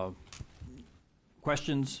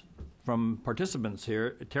questions from participants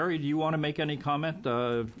here. Terry, do you want to make any comment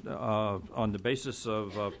on the basis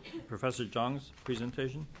of Professor Zhang's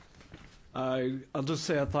presentation? I'll just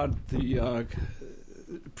say I thought the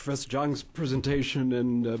Professor Zhang's presentation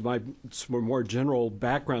and my more general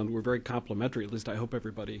background were very complimentary. At least I hope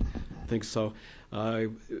everybody thinks so.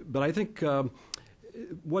 But I think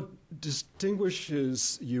what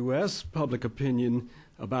distinguishes U.S. public opinion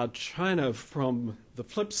about China from the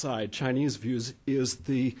flip side, Chinese views, is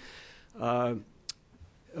the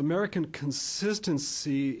American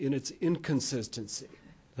consistency in its inconsistency.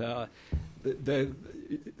 The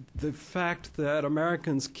fact that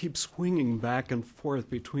Americans keep swinging back and forth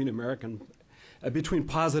between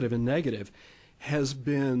positive and negative has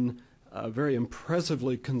been very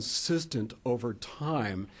impressively consistent over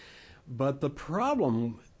time. But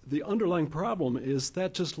the underlying problem is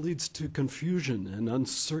that just leads to confusion and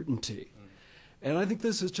uncertainty. And I think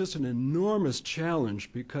this is just an enormous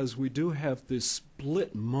challenge because we do have this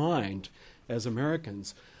split mind as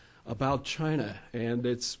Americans about China, and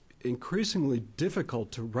it's increasingly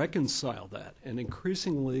difficult to reconcile that and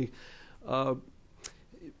increasingly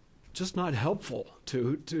just not helpful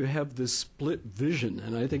to have this split vision.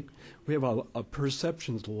 And I think we have a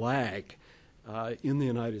perceptions lag in the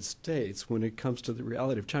United States when it comes to the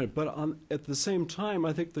reality of China. But at the same time,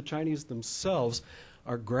 I think the Chinese themselves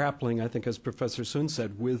are grappling, I think, as Professor Sun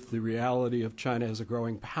said, with the reality of China as a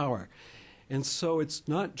growing power. And so it's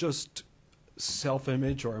not just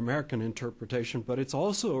self-image or American interpretation, but it's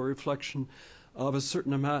also a reflection of a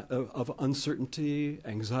certain amount of uncertainty,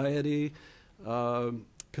 anxiety,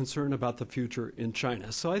 concern about the future in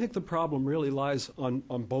China. So I think the problem really lies on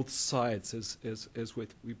both sides, as we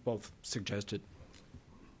both suggested.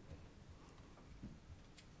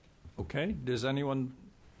 Okay. Does anyone?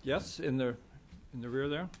 Yes, in the rear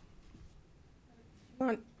there.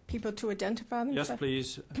 Want people to identify themselves? Yes,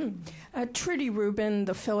 please. Trudy Rubin,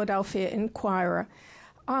 the Philadelphia Inquirer.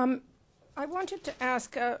 I wanted to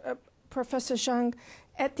ask Professor Zhang,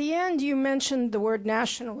 at the end you mentioned the word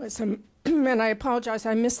nationalism, and I apologize,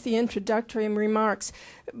 I missed the introductory remarks,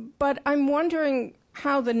 but I'm wondering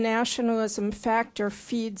how the nationalism factor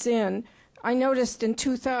feeds in. I noticed in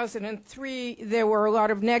 2003 there were a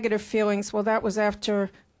lot of negative feelings. Well, that was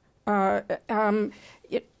after, that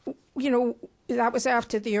was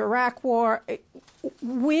after the Iraq War.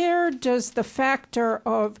 where does the factor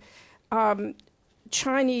of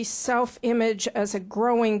Chinese self-image as a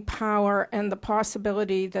growing power and the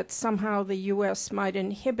possibility that somehow the U.S. might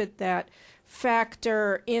inhibit that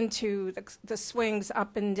factor into the swings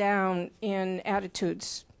up and down in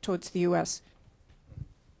attitudes towards the U.S.?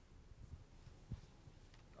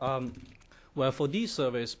 Well, for these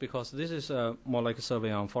surveys, because this is more like a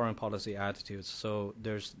survey on foreign policy attitudes, so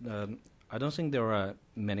there's I don't think there are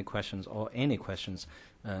many questions or any questions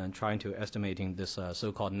trying to estimating this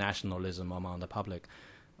so-called nationalism among the public.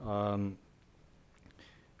 In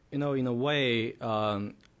a way,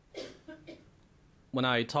 when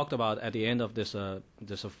I talked about at the end of this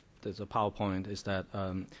PowerPoint is that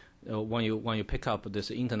when you pick up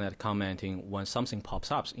this internet commenting, when something pops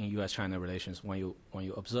up in U.S.-China relations, when you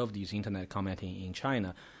observe these internet commenting in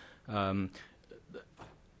China,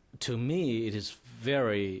 to me it is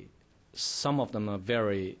very. Some of them are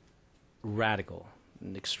very radical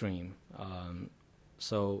and extreme.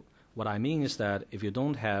 So what I mean is that if you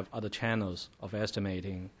don't have other channels of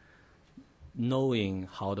estimating, knowing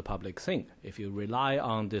how the public think, if you rely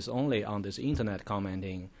on this only on this internet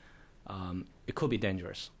commenting, it could be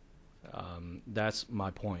dangerous. That's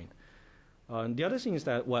my point. The other thing is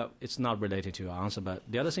that, well, it's not related to your answer, but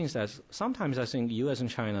the other thing is that sometimes I think U.S. and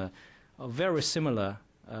China are very similar,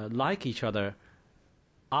 like each other,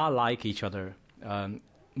 are like each other,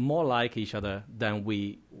 more like each other than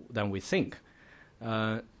we think.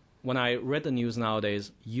 When I read the news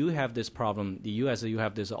nowadays, you have this problem. The U.S. you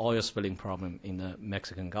have this oil spilling problem in the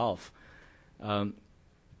Mexican Gulf.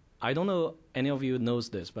 I don't know any of you knows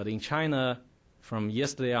this, but in China, from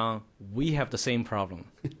yesterday on, we have the same problem: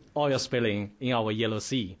 oil spilling in our Yellow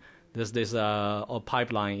Sea. There's this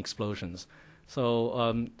pipeline explosions.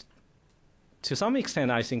 So to some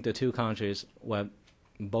extent, I think the two countries, well,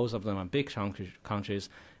 both of them are big countries,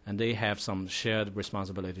 and they have some shared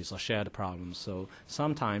responsibilities or shared problems. So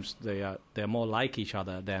sometimes they're more like each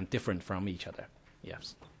other than different from each other.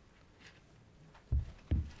 Yes.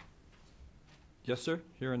 Yes, sir.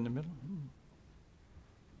 Here in the middle.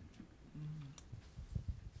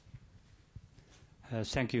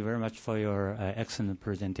 Thank you very much for your excellent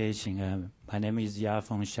presentation. My name is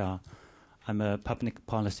Yafeng Xia. I'm a public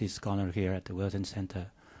policy scholar here at the Wilson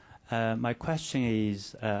Center. My question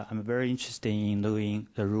is, I'm very interested in knowing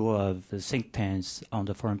the role of the think tanks on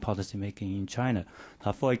the foreign policy making in China.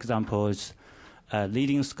 For example,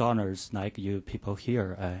 leading scholars like you people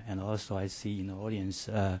here, and also I see in the audience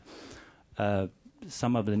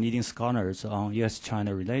some of the leading scholars on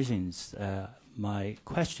U.S.-China relations. My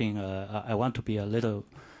question, I want to be a little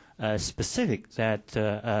specific. That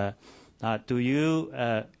do you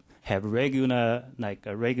have regular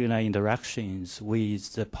interactions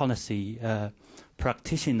with the policy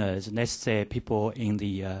practitioners? Let's say people in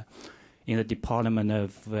the Department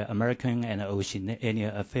of American and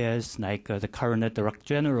Oceania Affairs, like the current Director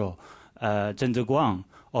General Zheng Zheguang,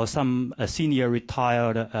 or some senior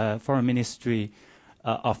retired foreign ministry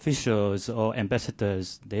officials or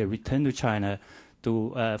ambassadors. They return to China.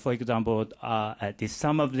 For example, did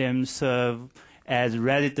some of them serve as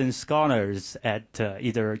resident scholars at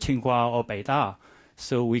either Tsinghua or Beida?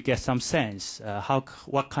 So we get some sense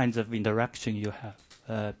what kinds of interaction you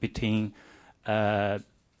have between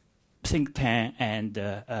think tank and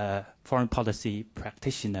foreign policy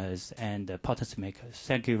practitioners and policymakers.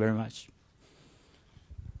 Thank you very much.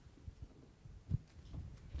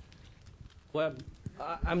 Well,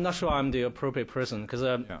 I'm not sure I'm the appropriate person because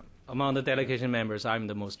among the delegation members, I'm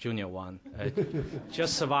the most junior one.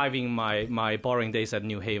 Just surviving my boring days at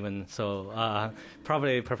New Haven. So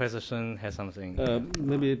probably Professor Sun has something.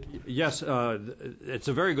 Maybe. Yes, it's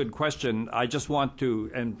a very good question. I just want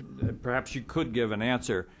to, and perhaps you could give an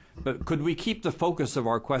answer, but could we keep the focus of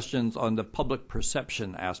our questions on the public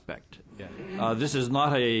perception aspect? Yeah. This is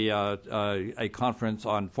not a conference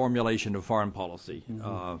on formulation of foreign policy.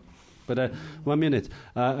 Mm-hmm. But 1 minute.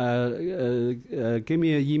 Give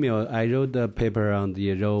me an email. I wrote a paper on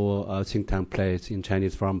the role think tank plays in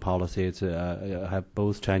Chinese foreign policy. It's have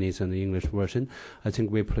both Chinese and English version. I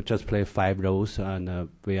think we just play 5 roles, and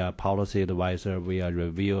we are policy advisor, we are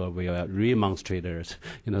reviewer, we are remonstrators,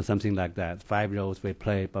 something like that. 5 roles we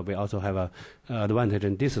play, but we also have a advantage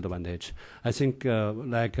and disadvantage. I think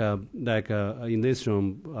like in this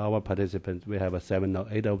room, our participants, we have 7 or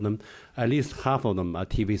 8 of them. At least half of them are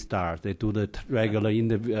TV stars. They do the regular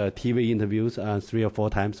TV interviews 3 or 4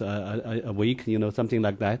 times a week, something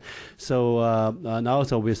like that. So and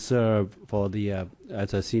also we serve for the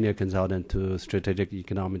as a senior consultant to strategic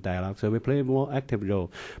economic dialogue. So we play a more active role.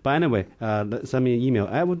 But anyway, send me an email.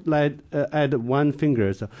 I would like add one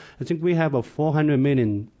finger. So I think we have a 400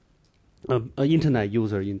 million internet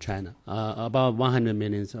user in China, about 100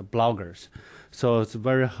 million bloggers. So it's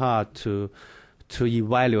very hard to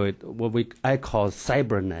evaluate what I call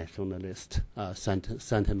cyber nationalist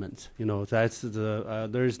sentiments. You know, that's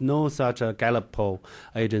there is no such a Gallup poll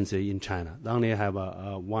agency in China. They only have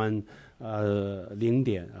one 零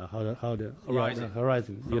点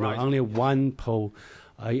Horizon. You know, only one poll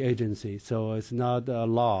agency, so it's not a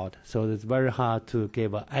lot. So it's very hard to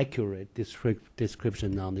give an accurate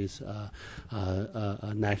description on this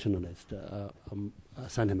nationalist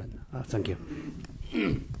sentiment. Thank you.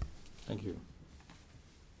 Thank you.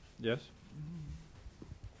 Yes?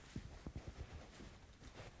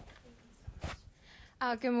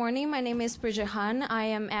 Good morning. My name is Bridget Han. I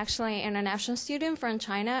am actually an international student from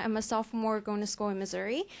China. I'm a sophomore going to school in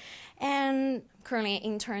Missouri and currently an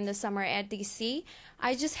intern this summer at DC.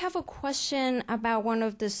 I just have a question about one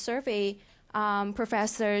of the survey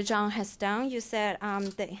Professor Zhang has done. You said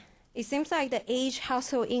that it seems like the age,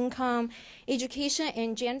 household income, education,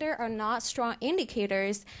 and gender are not strong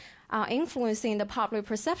indicators influencing the popular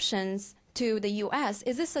perceptions to the U.S.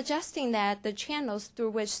 Is it suggesting that the channels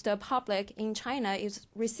through which the public in China is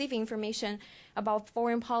receiving information about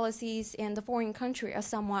foreign policies and the foreign country are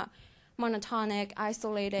somewhat monotonic,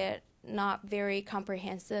 isolated, not very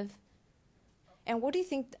comprehensive? And what do you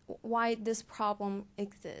think why this problem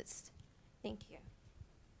exists? Thank you.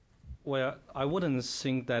 Well, I wouldn't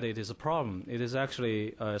think that it is a problem. It is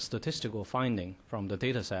actually a statistical finding from the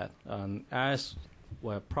data set. As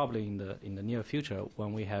well, probably in the near future,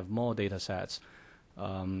 when we have more data sets,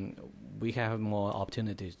 we have more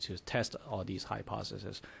opportunities to test all these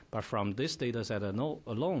hypotheses. But from this data set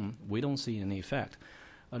alone, we don't see any effect.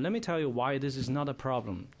 Let me tell you why this is not a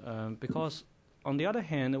problem. Because on the other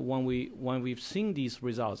hand, when we've seen these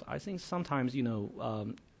results, I think sometimes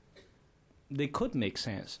they could make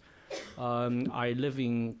sense. I live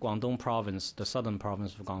in Guangdong province, the southern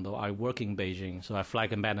province of Guangdong. I work in Beijing, so I fly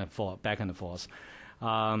back and forth.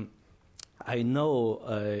 I know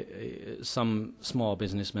some small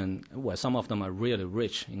businessmen. Well, some of them are really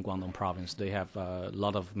rich in Guangdong province. They have a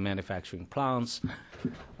lot of manufacturing plants,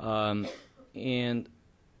 and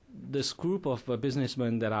this group of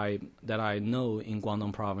businessmen that I know in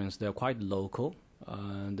Guangdong province, they're quite local.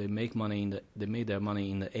 They make money they made their money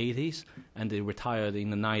in the 80s, and they retired in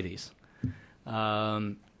the 90s.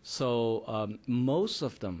 So most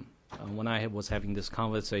of them, when I was having this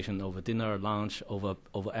conversation over dinner or lunch, over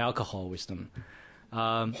alcohol with them,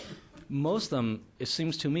 most of them, it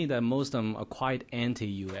seems to me that most of them are quite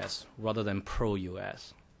anti-U.S. rather than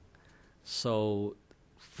pro-U.S. So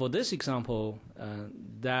for this example,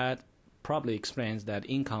 that probably explains that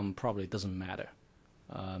income probably doesn't matter.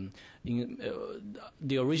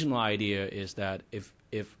 The original idea is that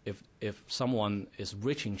if someone is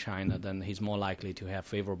rich in China, then he's more likely to have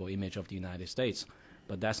favorable image of the United States.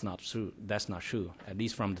 But that's not true. That's not true. At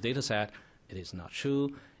least from the data set, it is not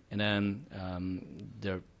true. And then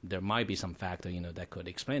there might be some factor that could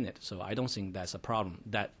explain it. So I don't think that's a problem.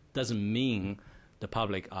 That doesn't mean the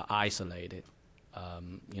public are isolated.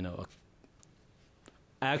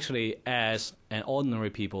 Actually, as an ordinary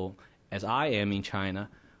people, as I am in China,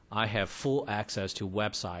 I have full access to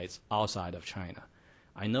websites outside of China.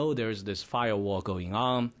 I know there's this firewall going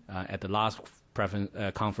on. At the last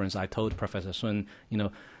conference, I told Professor Sun,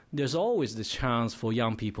 there's always this chance for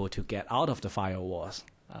young people to get out of the firewalls.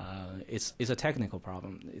 It's a technical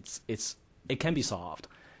problem. It can be solved.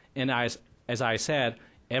 And as I said,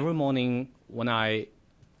 every morning when I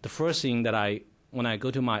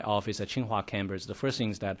go to my office at Tsinghua campus, the first thing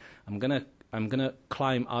is that I'm gonna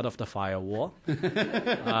climb out of the firewall.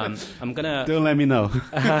 I'm gonna. Don't let me know.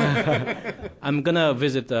 I'm gonna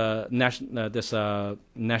visit the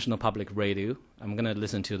National Public Radio. I'm gonna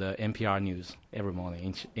listen to the NPR news every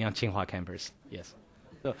morning in Tsinghua campus. Yes.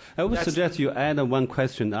 So I would suggest you add one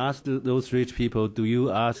question. Ask those rich people, do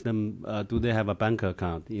you ask them, do they have a bank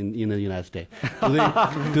account in the United States?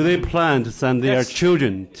 Do they plan to send their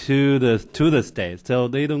children to the States? So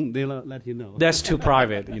they let you know. That's too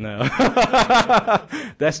private,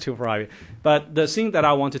 That's too private. But the thing that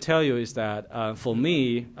I want to tell you is that for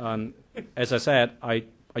me, as I said, I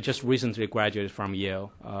just recently graduated from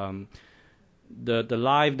Yale. The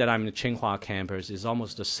life that I'm in the Tsinghua campus is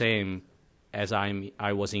almost the same as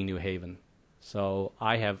I was in New Haven. So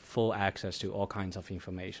I have full access to all kinds of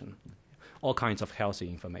information, all kinds of healthy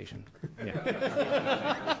information. Yeah.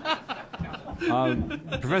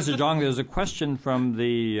 Professor Zhang, there's a question from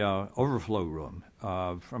the overflow room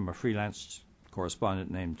from a freelance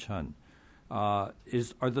correspondent named Chen. Are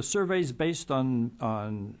the surveys based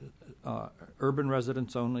on urban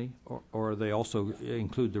residents only, or they also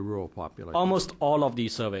include the rural population? Almost all of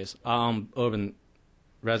these surveys are on urban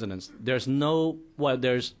residents.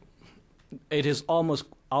 It is almost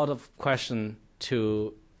out of question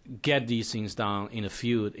to get these things done in the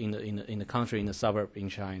field, in the country, in the suburb, in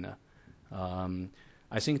China.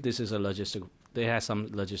 I think this is a logistic. They have some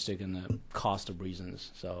logistic and cost of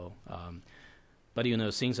reasons. So, but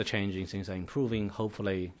things are changing, things are improving.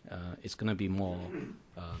 Hopefully, it's going to be more.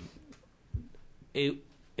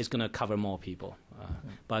 It's going to cover more people.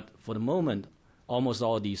 But for the moment, almost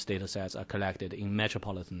all these data sets are collected in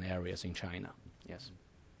metropolitan areas in China. Yes.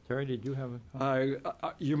 Terry, did you have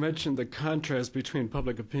a... You mentioned the contrast between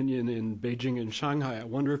public opinion in Beijing and Shanghai. I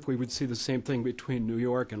wonder if we would see the same thing between New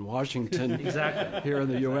York and Washington Exactly. here in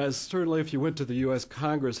the U.S. Certainly, if you went to the U.S.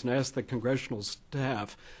 Congress and asked the congressional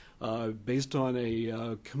staff, based on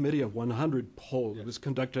a Committee of 100 poll that was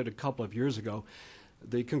conducted a couple of years ago,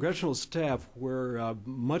 the congressional staff were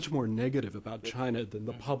much more negative about China than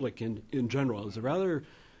the public in general. It's a rather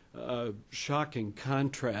shocking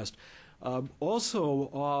contrast.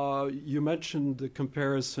 Also, you mentioned the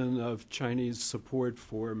comparison of Chinese support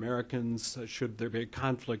for Americans should there be a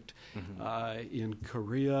conflict in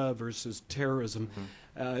Korea versus terrorism.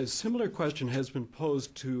 A similar question has been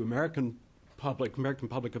posed to American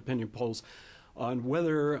public opinion polls on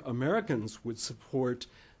whether Americans would support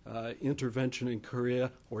intervention in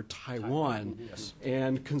Korea or Taiwan. Yes.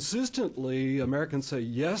 And consistently, Americans say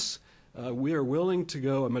yes, we are willing to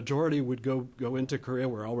go. A majority would go into Korea.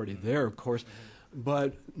 We're already there, of course.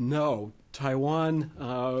 But no, Taiwan,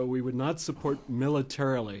 we would not support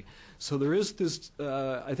militarily. So there is this,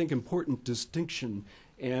 I think, important distinction.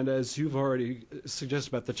 And as you've already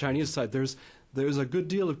suggested about the Chinese side, there's a good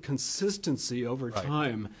deal of consistency over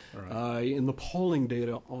time in the polling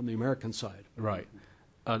data on the American side. Right.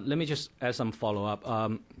 Let me just add some follow-up.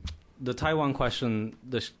 The Taiwan question,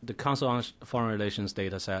 the Council on Foreign Relations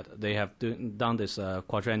data set, they have done this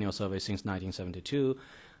quadrennial survey since 1972.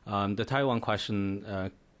 The Taiwan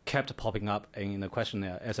question kept popping up in the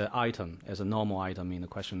questionnaire as an item, as a normal item in the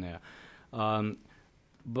questionnaire.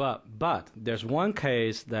 But there's one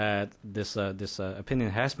case that this opinion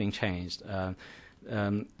has been changed.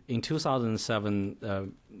 In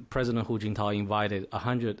 2007, President Hu Jintao invited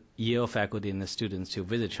 100 Yale faculty and students to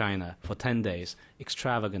visit China for 10 days,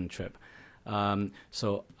 extravagant trip.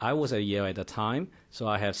 So I was at Yale at the time, so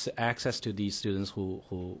I have access to these students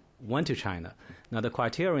who went to China. Now, the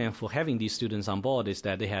criterion for having these students on board is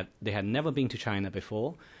that they had never been to China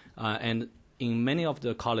before, and in many of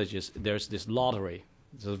the colleges, there's this lottery.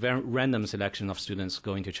 It's a very random selection of students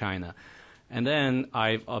going to China. And then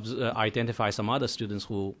I've identified some other students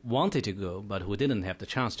who wanted to go, but who didn't have the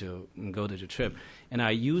chance to go to the trip. And I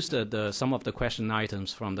used some of the question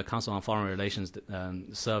items from the Council on Foreign Relations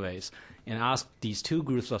surveys and asked these two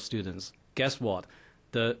groups of students, guess what?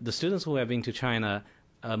 The students who have been to China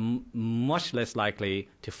are much less likely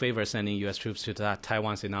to favor sending U.S. troops to that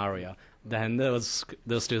Taiwan scenario than those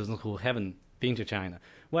students who haven't been to China.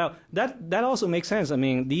 Well, that also makes sense. I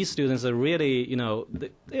mean, these students are really,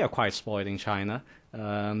 they are quite spoiled in China.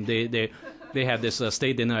 They had this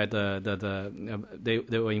state dinner at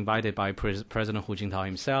they were invited by President Hu Jintao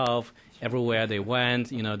himself. Everywhere they went,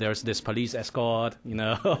 there's this police escort.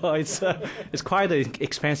 It's quite an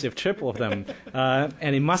expensive trip for them,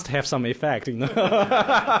 and it must have some effect.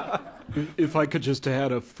 If I could just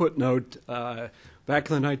add a footnote, back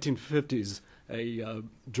in the 1950s. A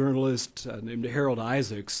journalist named Harold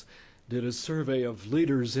Isaacs did a survey of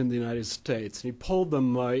leaders in the United States, and he polled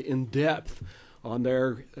them in depth on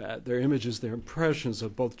their images, their impressions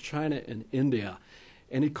of both China and India.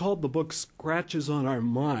 And he called the book Scratches on Our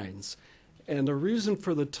Minds. And the reason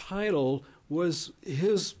for the title was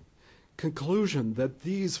his conclusion that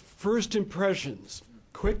these first impressions,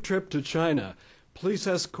 quick trip to China, police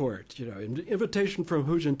escort, invitation from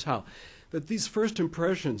Hu Jintao, that these first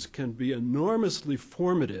impressions can be enormously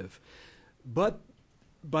formative. But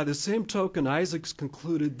by the same token, Isaacs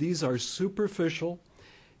concluded these are superficial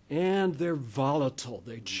and they're volatile.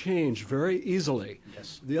 They change very easily.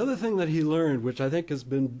 Yes. The other thing that he learned, which I think has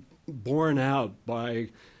been borne out by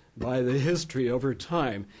the history over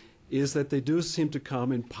time, is that they do seem to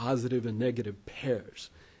come in positive and negative pairs.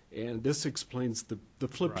 And this explains the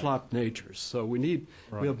flip-flop nature. So we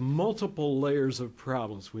have multiple layers of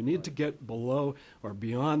problems. We need to get below or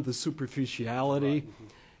beyond the superficiality,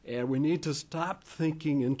 and we need to stop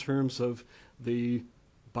thinking in terms of the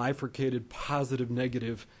bifurcated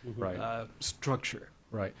positive-negative structure.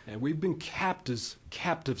 Right. And we've been captives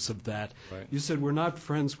of that. Right. You said we're not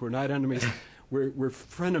friends, we're not enemies. We're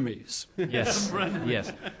frenemies. Yes,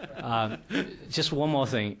 yes. Just one more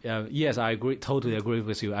thing. Yes, I totally agree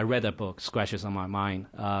with you. I read that book, Scratches on My Mind.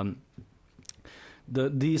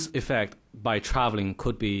 This effect by traveling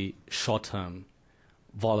could be short-term,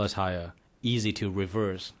 volatile, easy to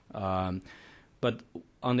reverse. But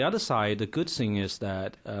on the other side, the good thing is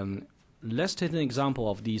that let's take an example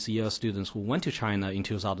of these Yale students who went to China in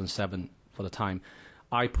 2007 for the time.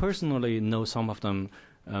 I personally know some of them.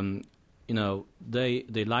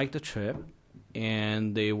 They liked the trip,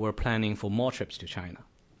 and they were planning for more trips to China.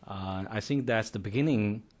 I think that's the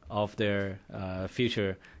beginning of their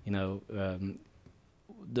future. They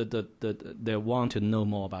want to know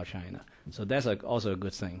more about China. So that's also a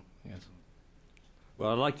good thing. Yes.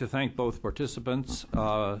 Well, I'd like to thank both participants.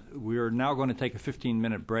 We are now going to take a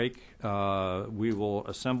 15-minute break. We will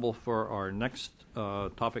assemble for our next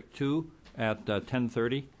topic 2 at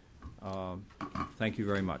 10:30. Thank you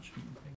very much.